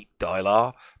to beat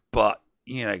Dylar, but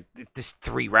there's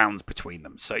 3 rounds between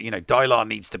them. So Dylar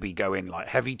needs to be going like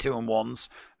heavy 2-1s,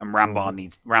 and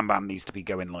Rambam needs to be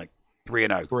going like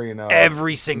 3-0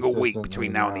 every single week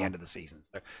between now and the end of the season.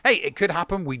 So hey, it could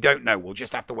happen. We don't know. We'll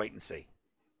just have to wait and see.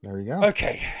 There we go.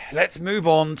 Okay, let's move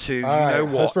on to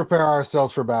what. Let's prepare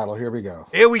ourselves for battle. Here we go.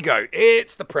 Here we go.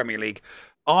 It's the Premier League.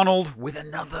 Arnold with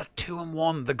another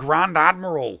 2-1. The Grand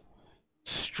Admiral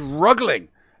struggling.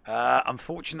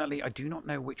 Unfortunately, I do not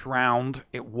know which round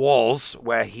it was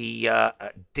where he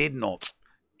did not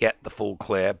get the full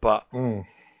clear, but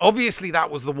obviously that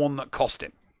was the one that cost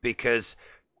him, because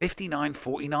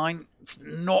 59-49, it's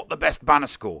not the best banner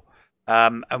score.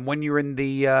 And when you're in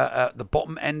the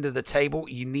bottom end of the table,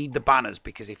 you need the banners,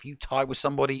 because if you tie with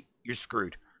somebody, you're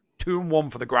screwed.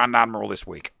 2-1 for the Grand Admiral this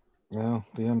week. Yeah,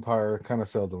 the Empire kind of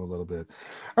failed them a little bit.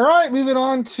 All right, moving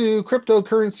on to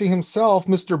cryptocurrency himself,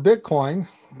 Mr. Bitcoin.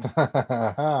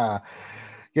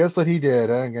 Guess what he did?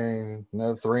 Again,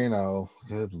 another 3-0.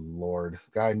 Good Lord.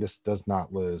 Guy just does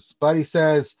not lose. But he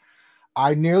says,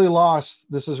 I nearly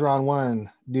lost. This is round 1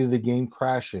 due to the game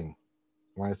crashing.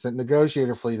 When I sent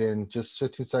Negotiator Fleet in just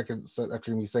 15 seconds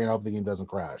after me saying, I hope the game doesn't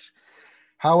crash.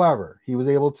 However, he was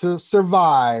able to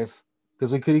survive,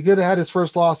 because he could have had his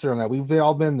first loss there on that. We've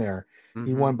all been there. Mm-hmm.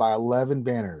 He won by 11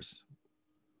 banners.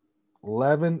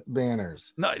 11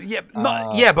 banners. But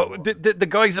the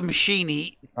guy's a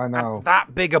machine. I know.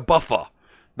 That big a buffer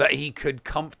that he could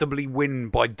comfortably win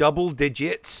by double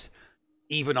digits,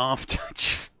 even after.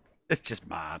 It's just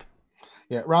mad.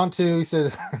 Yeah, round 2, he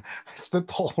said, I spent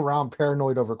the whole round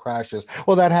paranoid over crashes.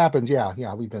 Well, that happens. Yeah,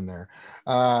 we've been there.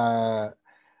 But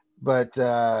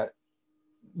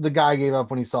the guy gave up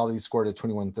when he saw that he scored at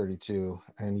 21-32,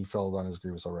 and he fell on his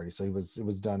grievous already. So it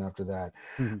was done after that.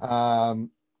 Mm-hmm.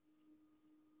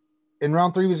 In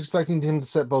round 3, he was expecting him to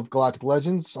set both Galactic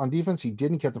Legends on defense. He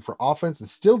didn't, kept them for offense, and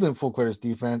still didn't full clear his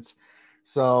defense.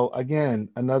 So again,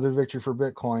 another victory for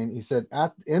Bitcoin. He said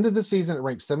at the end of the season, it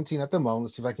ranked 17 at the moment.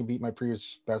 Let's see if I can beat my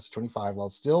previous best 25 while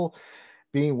still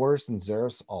being worse than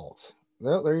Xeris Alt.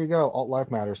 There you go. Alt life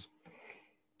matters.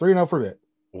 3-0 for Bit.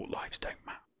 Alt lives don't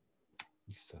matter.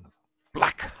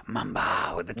 Black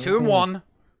Mamba with the 2-1.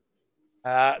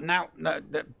 Now,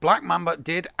 Black Mamba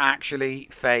did actually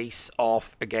face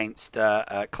off against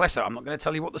Klesso. I'm not going to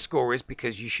tell you what the score is,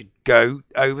 because you should go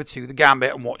over to the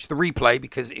Gambit and watch the replay,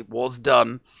 because it was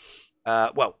done.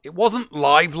 It wasn't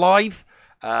live.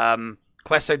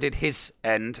 Klesso did his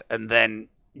end, and then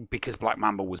because Black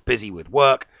Mamba was busy with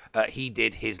work, he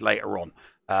did his later on.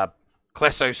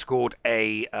 Klesso scored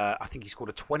I think he scored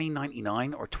a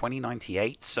 2099 or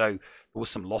 2098, so there was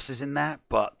some losses in there.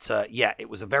 But it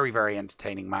was a very, very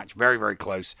entertaining match. Very, very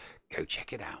close. Go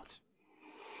check it out.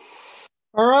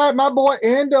 All right, my boy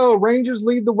Ando, Rangers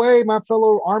lead the way, my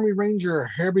fellow Army Ranger.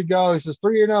 Here we go. He says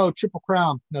 3-0, triple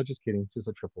crown. No, just kidding. Just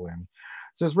a triple whammy.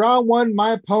 Says round 1,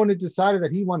 my opponent decided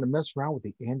that he wanted to mess around with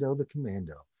the Ando the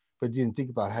Commando, but didn't think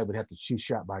about how he would have to shoot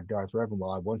shot by Darth Revan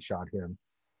while I one-shot him.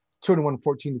 21-14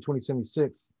 to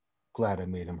 2076. Glad I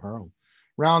made him hurl.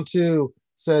 Round 2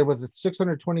 said with a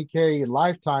 620K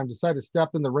lifetime, decided to step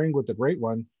in the ring with the great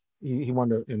one. He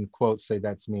wanted to, in quotes, say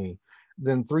that's me.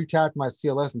 Then 3-tapped my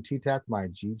CLS and 2-tapped my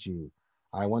GG.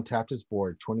 I 1-tapped his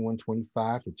board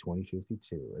 21-25 to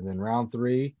 2052. And then round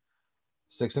 3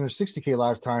 660K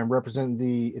lifetime, representing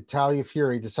the Italia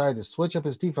Fury, decided to switch up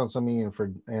his defense on me,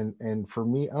 and for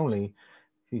me only.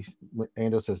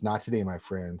 Ando says, "Not today, my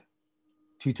friend."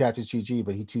 2 tapped his GG,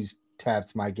 but he 2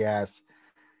 tapped my gas.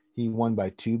 He won by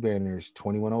 2 banners,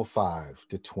 2105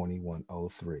 to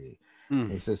 2103.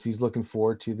 He says he's looking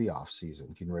forward to the off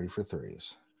season, getting ready for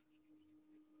threes.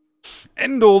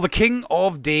 Endor, the king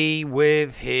of D,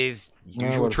 with his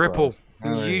usual triple.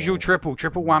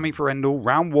 Triple whammy for Endor.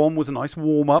 Round 1 was a nice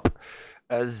warm-up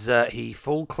as he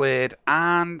full cleared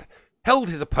and held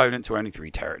his opponent to only 3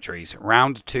 territories.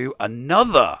 Round 2,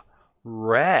 another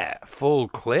rare full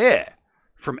clear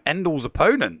from Endor's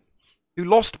opponent, who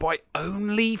lost by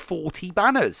only 40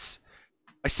 banners.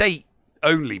 I say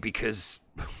only because,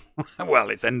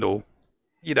 well, it's Endor.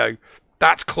 You know,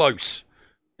 that's close.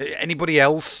 Anybody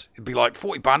else, it'd be like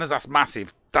 40 banners, that's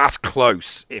massive. That's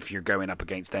close if you're going up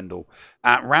against Endor.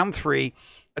 Round 3,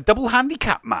 a double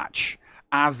handicap match,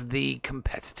 as the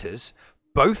competitors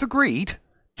both agreed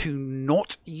to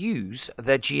not use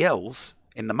their GLs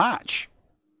in the match.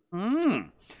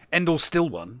 Endor still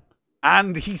won,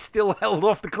 and he still held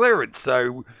off the clearance,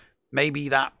 so maybe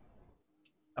that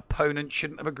opponent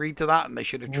shouldn't have agreed to that, and they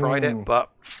should have tried it, but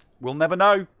we'll never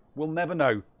know. We'll never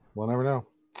know.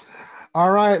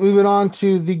 All right, moving on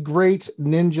to the great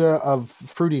ninja of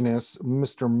fruitiness,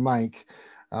 Mr. Mike.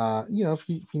 If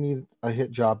you need a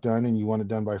hit job done and you want it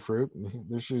done by fruit,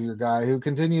 this is your guy who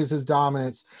continues his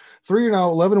dominance. 3-0,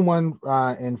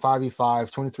 11-1 in 5v5,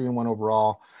 23-1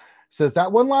 overall. Says that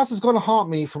one loss is going to haunt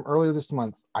me from earlier this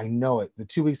month. I know it. The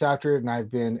 2 weeks after it, and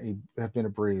have been a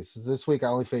breeze. So this week I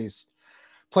only faced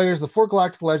players, the 4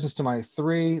 Galactic Legends to my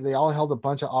 3. They all held a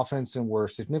bunch of offense and were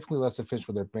significantly less efficient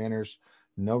with their banners.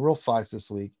 No real fights this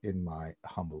week, in my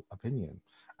humble opinion.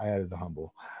 I added the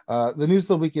humble. The news of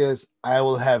the week is I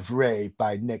will have Ray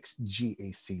by next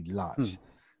GAC launch.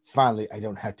 Finally, I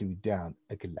don't have to be down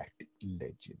a Galactic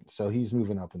Legend. So he's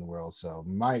moving up in the world. So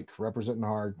Mike, representing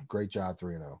hard. Great job,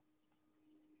 3-0.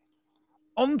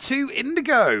 On to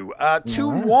Indigo,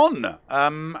 2-1.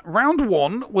 Round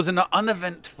 1 was an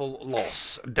uneventful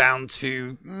loss, down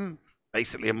to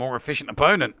basically a more efficient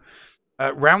opponent.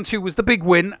 Round 2 was the big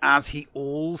win, as he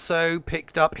also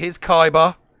picked up his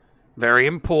Kaiba. Very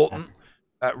important.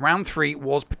 Round 3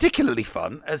 was particularly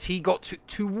fun, as he got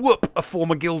to whoop a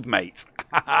former guildmate.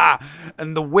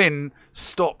 And the win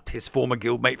stopped his former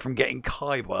guildmate from getting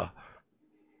Kaiba.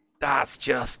 That's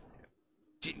just...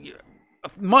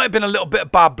 Might have been a little bit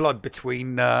of bad blood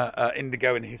between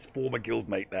Indigo and his former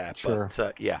guildmate there. Sure.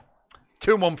 But, yeah.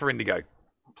 2-1 for Indigo.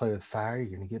 Play with fire,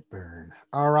 you're going to get burned.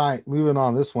 All right, moving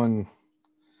on. This one...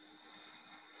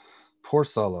 Poor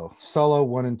Solo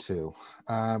 1 and 2,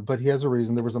 but he has a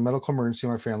reason. There was a medical emergency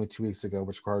in my family 2 weeks ago,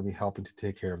 which required me helping to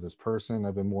take care of this person.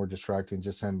 I've been more distracted and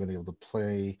just haven't been able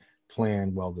to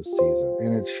plan well this season,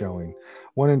 and it's showing.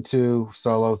 1 and 2,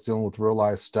 Solo's dealing with real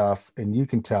life stuff, and you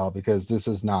can tell because this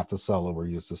is not the Solo we're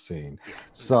used to seeing.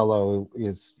 Solo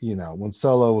is, when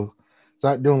Solo is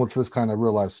not dealing with this kind of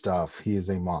real life stuff, he is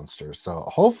a monster. So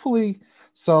hopefully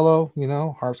Solo,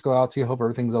 hearts go out to you. Hope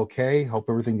everything's okay. Hope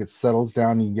everything settles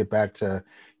down and you get back to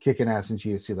kicking ass in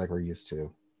GSC like we're used to.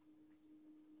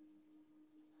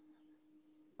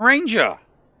 Ranger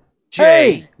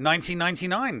J,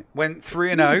 1999, went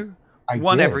 3-0,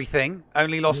 won everything,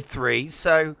 only lost 3.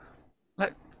 So,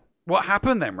 what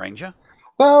happened then, Ranger?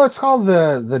 Well, it's called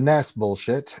the Nest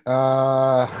bullshit.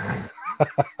 I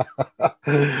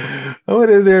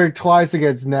went in there twice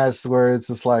against Nest, where it's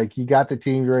just like you got the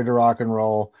team ready to rock and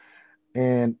roll,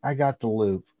 and I got the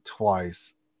loop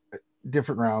twice.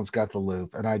 Different rounds got the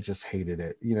loop, and I just hated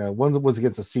it. One was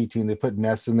against a C team. They put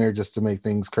Nest in there just to make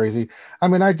things crazy. I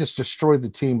mean, I just destroyed the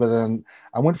team, but then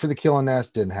I went for the kill on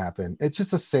Nest, didn't happen. It's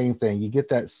just the same thing. You get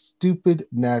that stupid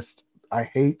Nest. I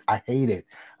hate it.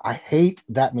 I hate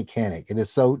that mechanic. It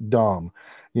is so dumb,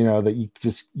 that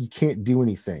you can't do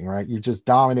anything, right? You're just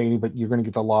dominating, but you're going to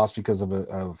get the loss because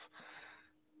of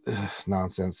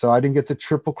nonsense. So I didn't get the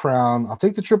triple crown. I'll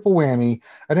take the triple whammy.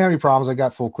 I didn't have any problems. I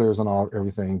got full clears on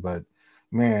everything, but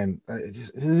man,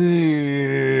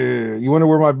 you wonder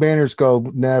where my banners go,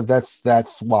 Nev.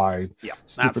 That's why. Yeah,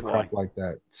 stupid crap like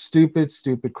that.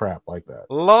 Stupid crap like that.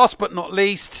 Last but not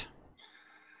least,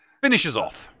 finishes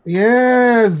off.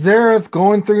 Yeah, Zareth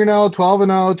going 3-0,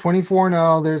 12-0,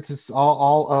 24-0. There's just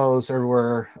all O's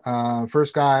everywhere.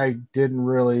 First guy didn't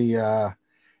really,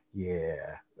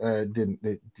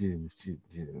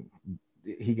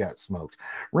 he got smoked.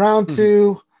 Round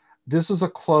 2, this was a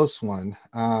close one.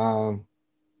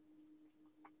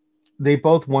 They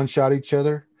both one-shot each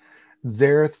other.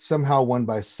 Zareth somehow won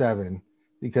by 7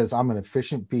 because I'm an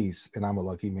efficient beast and I'm a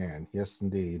lucky man. Yes,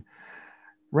 indeed.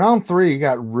 Round 3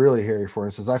 got really hairy for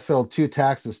us. As I failed 2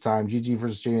 attacks this time. GG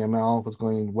versus JML was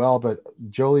going well, but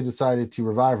Jolie decided to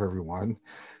revive everyone.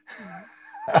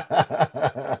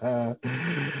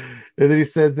 And then he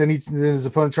said, then his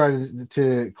opponent tried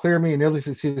to clear me and nearly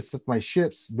succeeded with my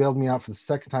ships, bailed me out for the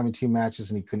second time in 2 matches,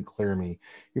 and he couldn't clear me.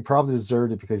 He probably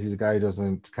deserved it because he's a guy who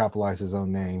doesn't capitalize his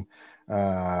own name.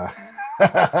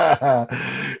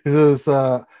 He says,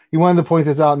 he wanted to point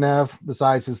this out, Nev,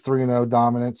 besides his 3-0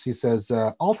 dominance. He says,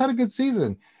 Alt had a good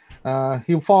season.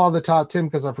 He'll fall out of the top 10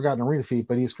 because I've forgotten arena feat,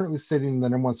 but he's currently sitting in the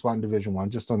 #1 spot in Division 1,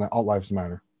 just on that Alt Lives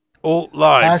Matter. Alt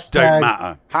lives don't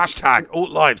matter. Hashtag alt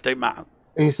lives don't matter.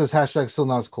 And he says, hashtag still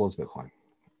not as cool as Bitcoin.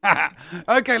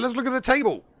 Okay, let's look at the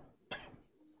table.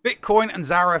 Bitcoin and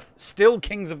Zareth still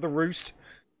kings of the roost.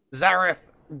 Zareth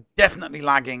definitely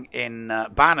lagging in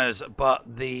banners, but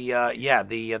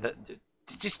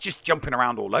just jumping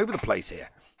around all over the place here.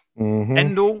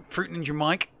 Endel, Fruit Ninja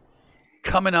Mike,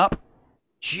 coming up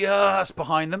just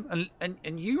behind them,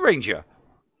 and you, Ranger,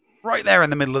 right there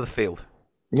in the middle of the field.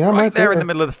 Yeah, right there in the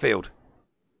middle of the field.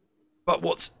 But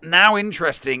what's now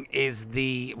interesting is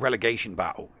the relegation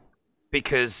battle.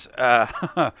 Because,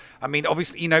 I mean,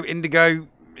 obviously, you know, Indigo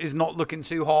is not looking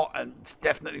too hot, and it's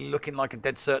definitely looking like a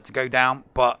dead cert to go down.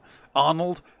 But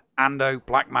Arnold, Ando,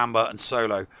 Black Mamba, and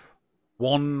Solo,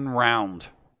 one round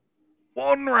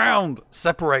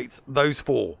separates those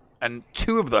 4. And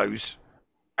 2 of those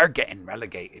are getting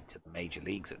relegated to the major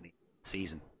leagues at the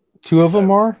season. 2 of them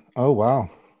are? Oh, wow.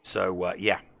 So,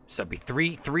 yeah. So, it'd be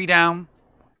three down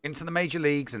into the major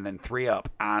leagues and then 3 up.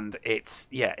 And it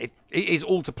is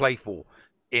all to play for.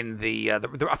 In the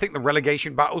I think the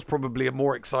relegation battles probably are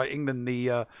more exciting than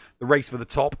the race for the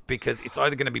top, because it's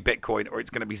either going to be Bitcoin or it's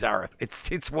going to be Zareth.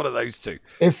 It's one of those 2.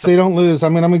 If they don't lose, I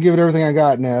mean, I'm gonna give it everything I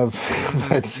got, Nev.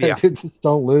 But just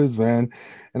don't lose, man.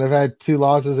 And I've had 2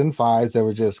 losses in 5s that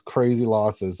were just crazy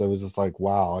losses. That was just like,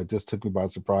 wow, it just took me by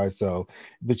surprise. So,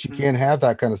 but you can't have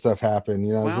that kind of stuff happen.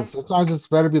 You know, well, sometimes it's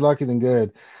better to be lucky than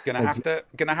good. Gonna have to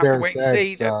wait and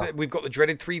see. We've got the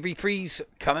dreaded 3v3s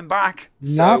coming back.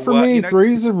 Not for me.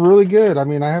 3s are really good. I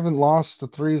mean, I haven't lost the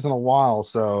 3s in a while.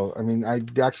 So, I mean, I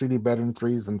actually do better in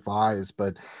 3s than 5s,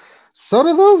 but so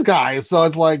do those guys. So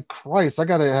it's like, Christ, I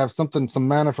got to have some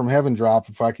manna from heaven drop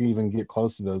if I can even get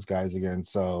close to those guys again.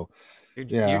 So,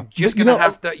 you're just gonna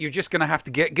have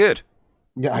to get good.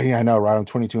 Yeah, I know, right? I'm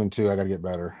 22-2. I got to get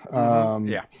better.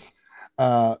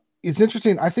 It's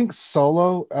interesting. I think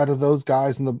Solo, out of those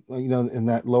guys in the in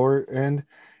that lower end,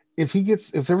 if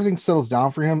everything settles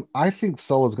down for him, I think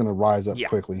Solo's going to rise up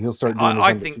quickly. He'll start doing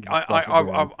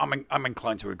I'm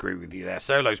inclined to agree with you there.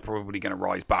 Solo's probably going to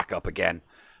rise back up again,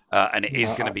 and it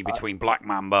is going to be between Black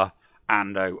Mamba,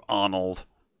 Ando, Arnold,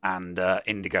 and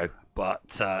Indigo.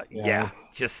 But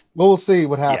we'll see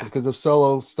what happens, because if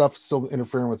Solo stuff's still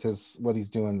interfering with what he's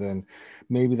doing, then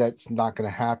maybe that's not going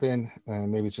to happen,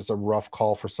 and maybe it's just a rough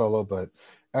call for Solo. But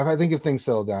I think if things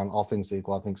settle down, all things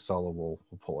equal, I think Solo will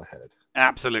pull ahead.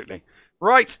 Absolutely.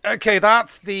 Right. Okay,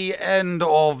 that's the end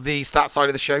of the stat side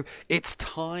of the show. It's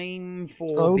time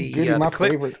for the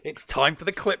clip. Favorite. It's time for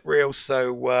the clip reel.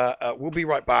 So we'll be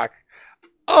right back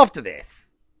after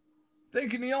this.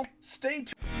 Thank you, Neil. Stay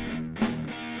tuned.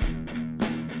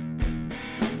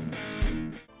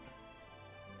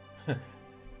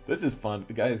 This is fun,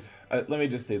 guys. Let me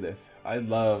just say this: I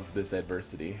love this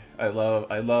adversity. I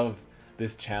love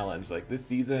this challenge. Like, this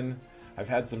season, I've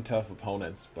had some tough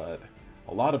opponents, but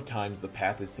a lot of times the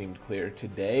path has seemed clear.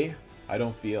 Today, I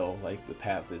don't feel like the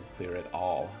path is clear at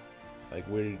all. Like,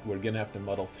 we're gonna have to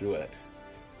muddle through it.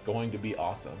 It's going to be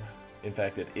awesome. In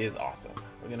fact, it is awesome.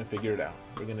 We're gonna figure it out.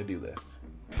 We're gonna do this.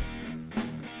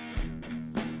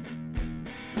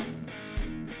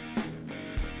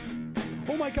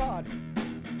 Oh my God!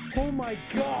 Oh my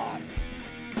God!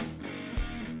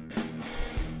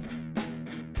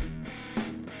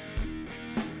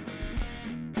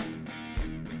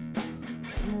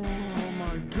 Oh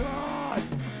my God!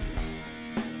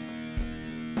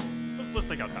 Let's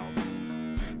take out talent.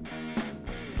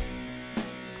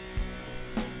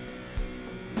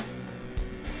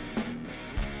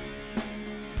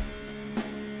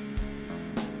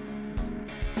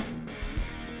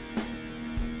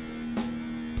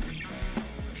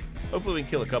 Hopefully we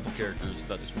can kill a couple characters,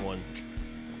 not just one.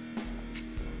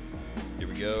 Here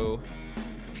we go.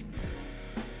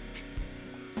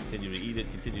 Continue to eat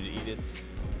it, continue to eat it.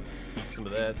 Eat some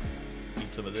of that, eat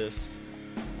some of this.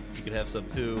 You can have some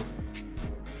too.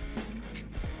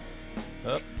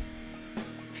 Up.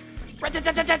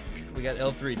 We got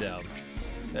L3 down.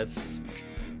 That's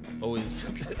always,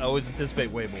 I always anticipate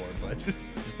way more, but it's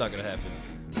just not gonna happen.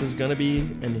 This is gonna be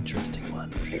an interesting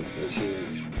one.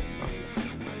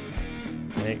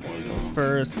 Snake goes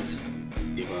first.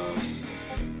 Debuff.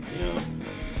 Yeah.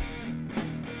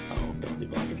 Oh, don't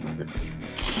debug. It's not good.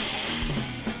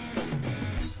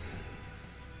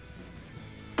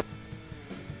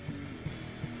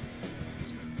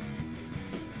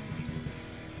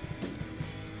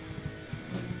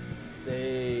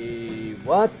 Say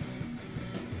what?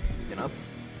 You know?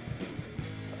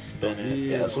 Spin it.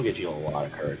 Yeah, this will get you a lot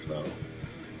of courage, though.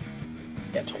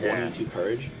 Yeah, 22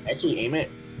 courage. Actually, aim it.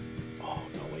 Oh,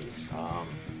 no, wait. I'm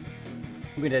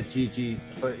gonna GG.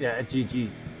 But yeah, at GG.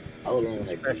 I would only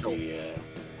Special. GG, yeah.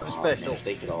 What a special. Man,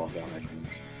 stake it all down.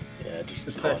 Yeah, just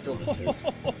The special.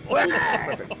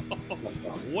 Perfect.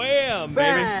 Wham, baby!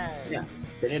 Bang! Yeah,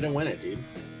 spin it and win it, dude.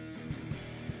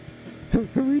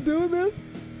 Are we doing this?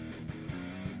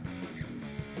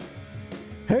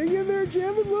 Hang in there,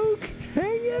 Jam and Luke.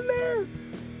 Hang in there.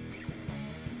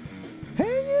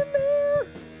 Hang in there.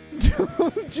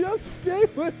 Just stay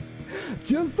with.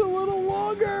 Just a little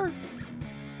longer.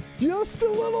 Just a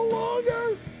little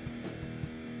longer.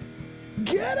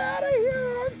 Get out of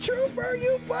here, ARC Trooper,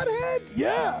 you butthead.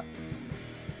 Yeah.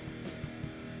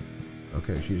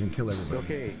 Okay, she didn't kill everybody.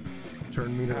 Okay.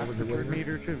 Turn meter Pass over the to turn Vader.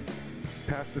 meter to.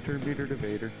 Pass the turn meter to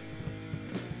Vader.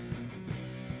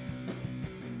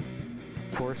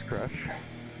 Force Crush.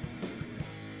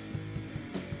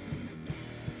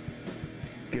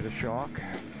 Get a shock.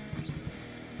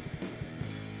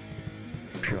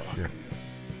 Shock. Shit.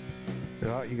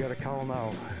 Yeah, you gotta call him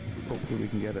out. Hopefully we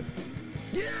can get it.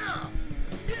 Yeah!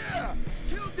 Yeah!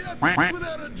 Kill that bitch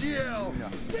without a GL!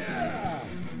 Yeah!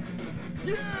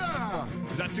 Yeah!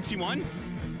 Is that 61?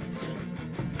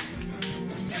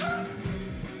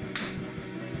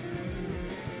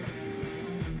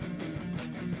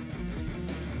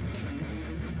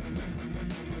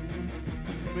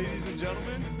 Ladies and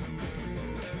gentlemen,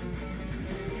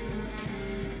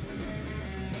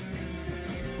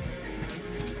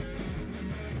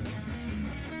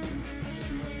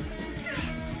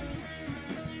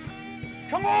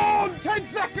 Come on! 10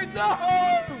 seconds! No!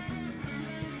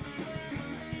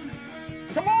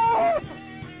 Come on!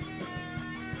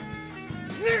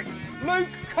 6! Luke,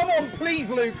 come on, please,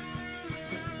 Luke!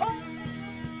 Oh,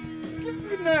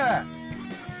 get in there!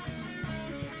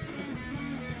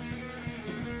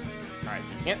 Alright,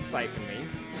 so you can't siphon me.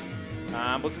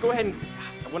 Let's go ahead and...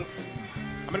 I'm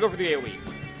gonna go for the AoE.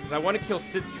 Because I want to kill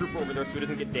Sid's trooper over there so he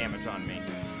doesn't get damage on me.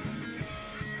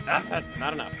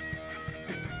 Not enough.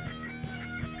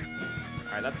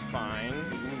 Alright, that's fine.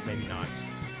 Maybe not.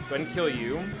 Let's go ahead and kill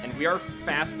you. And we are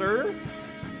faster.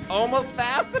 Almost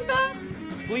fast enough.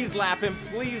 Please lap him.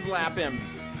 Please lap him.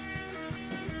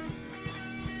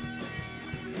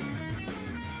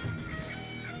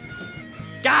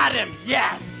 Got him!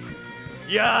 Yes!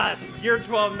 Yes! Gear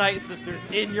 12 Night Sisters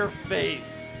in your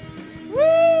face.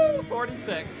 Woo!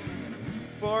 46.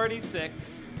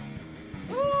 46.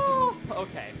 Woo!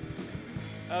 Okay.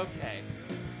 Okay.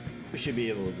 We should be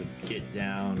able to get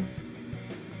down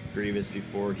Grievous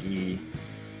before he...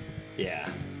 Yeah,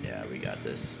 we got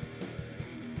this.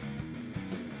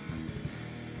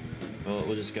 Well,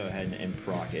 we'll just go ahead and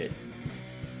proc it.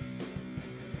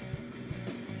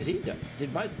 Did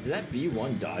that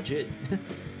B1 dodge it?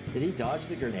 Did he dodge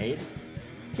the grenade?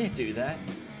 Can't do that.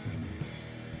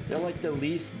 They're like the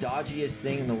least dodgiest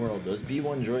thing in the world. Those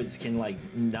B1 droids can like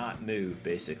not move,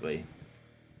 basically.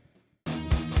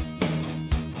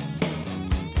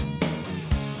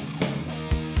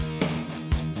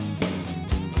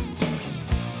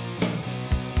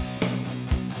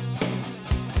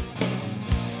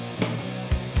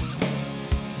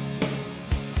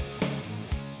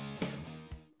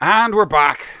 And we're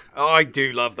back. Oh, I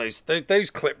do love those.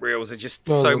 Those clip reels are just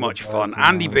so much fun.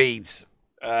 Andy Beads,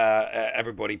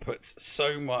 everybody puts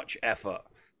so much effort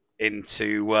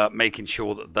into making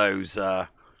sure that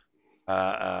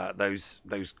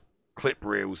those clip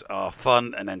reels are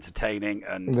fun and entertaining.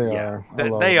 And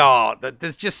they are.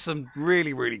 There's just some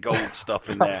really gold stuff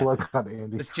in there.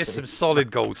 There's just some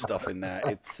solid gold stuff in there.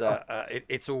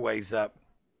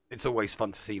 It's always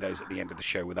fun to see those at the end of the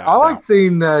show. Without I like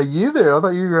seeing you there. I thought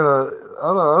you were gonna.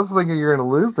 I was thinking you were gonna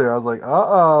lose there. I was like,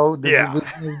 Did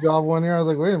you job one here? I was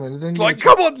like, wait a minute. Didn't like,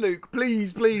 come on, Luke,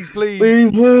 please, please.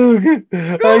 Please, Luke.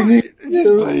 I need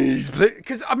please.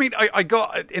 Because I mean, I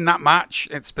got in that match,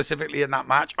 and specifically in that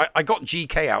match, I got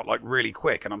GK out like really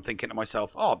quick, and I'm thinking to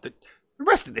myself, the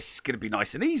rest of this is gonna be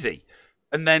nice and easy.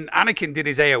 And then Anakin did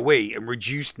his AoE and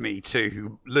reduced me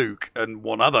to Luke and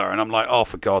one other, and I'm like, oh,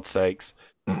 for God's sakes.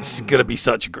 This is going to be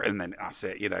such a great... And then that's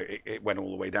it. It went all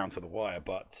the way down to the wire.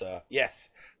 But, yes,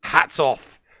 hats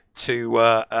off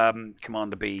to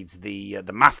Commander Beads, the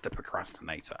master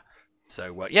procrastinator.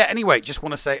 So, yeah, anyway, just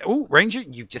want to say, oh, Ranger,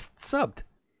 you've just subbed.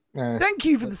 Thank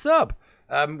you for the sub.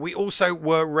 We also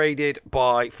were raided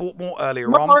by Fortmore earlier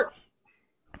on.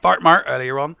 Fartmart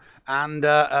earlier on. And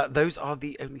those are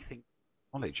the only things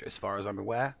knowledge as far as I'm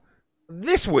aware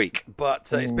this week.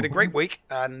 But it's been a great week.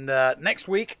 And next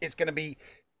week it's going to be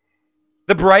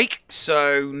the break.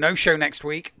 So no show next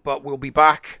week, but we'll be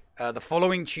back the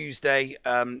following Tuesday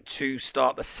to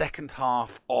start the second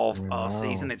half of our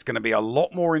season. It's going to be a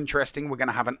lot more interesting. We're going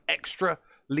to have an extra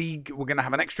league. We're going to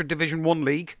have an extra Division 1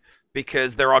 league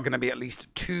because there are going to be at least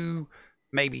 2,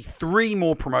 maybe 3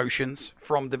 more promotions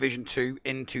from Division 2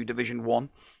 into Division 1.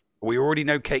 We already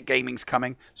know Cake Gaming's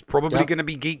coming. It's probably going to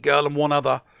be Geek Girl and one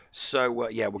other. So,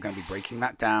 yeah, we're going to be breaking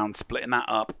that down, splitting that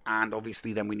up. And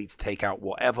obviously then we need to take out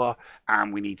whatever.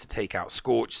 And we need to take out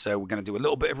SWGOH. So we're going to do a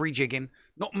little bit of rejigging.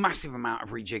 Not massive amount of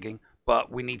rejigging.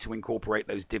 But we need to incorporate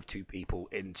those Div 2 people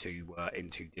into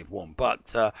Div 1. But,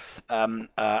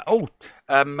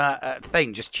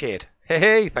 Thane just cheered.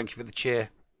 Hey, thank you for the cheer.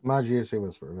 My GAC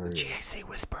Whisperer. GAC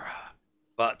Whisperer.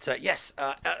 But yes,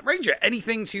 Ranger,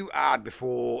 anything to add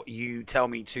before you tell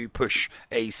me to push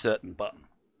a certain button?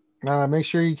 Make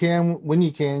sure you can, when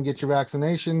you can, get your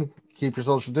vaccination. Keep your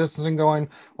social distancing going.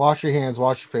 Wash your hands,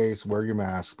 wash your face, wear your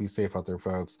mask. Be safe out there,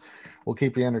 folks. We'll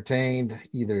keep you entertained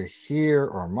either here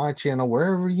or on my channel,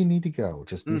 wherever you need to go.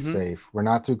 Just be safe. We're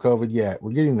not through COVID yet.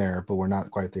 We're getting there, but we're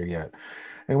not quite there yet.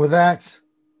 And with that,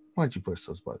 why don't you push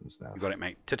those buttons now? You got it,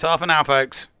 mate. Ta-ta for now,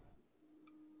 folks.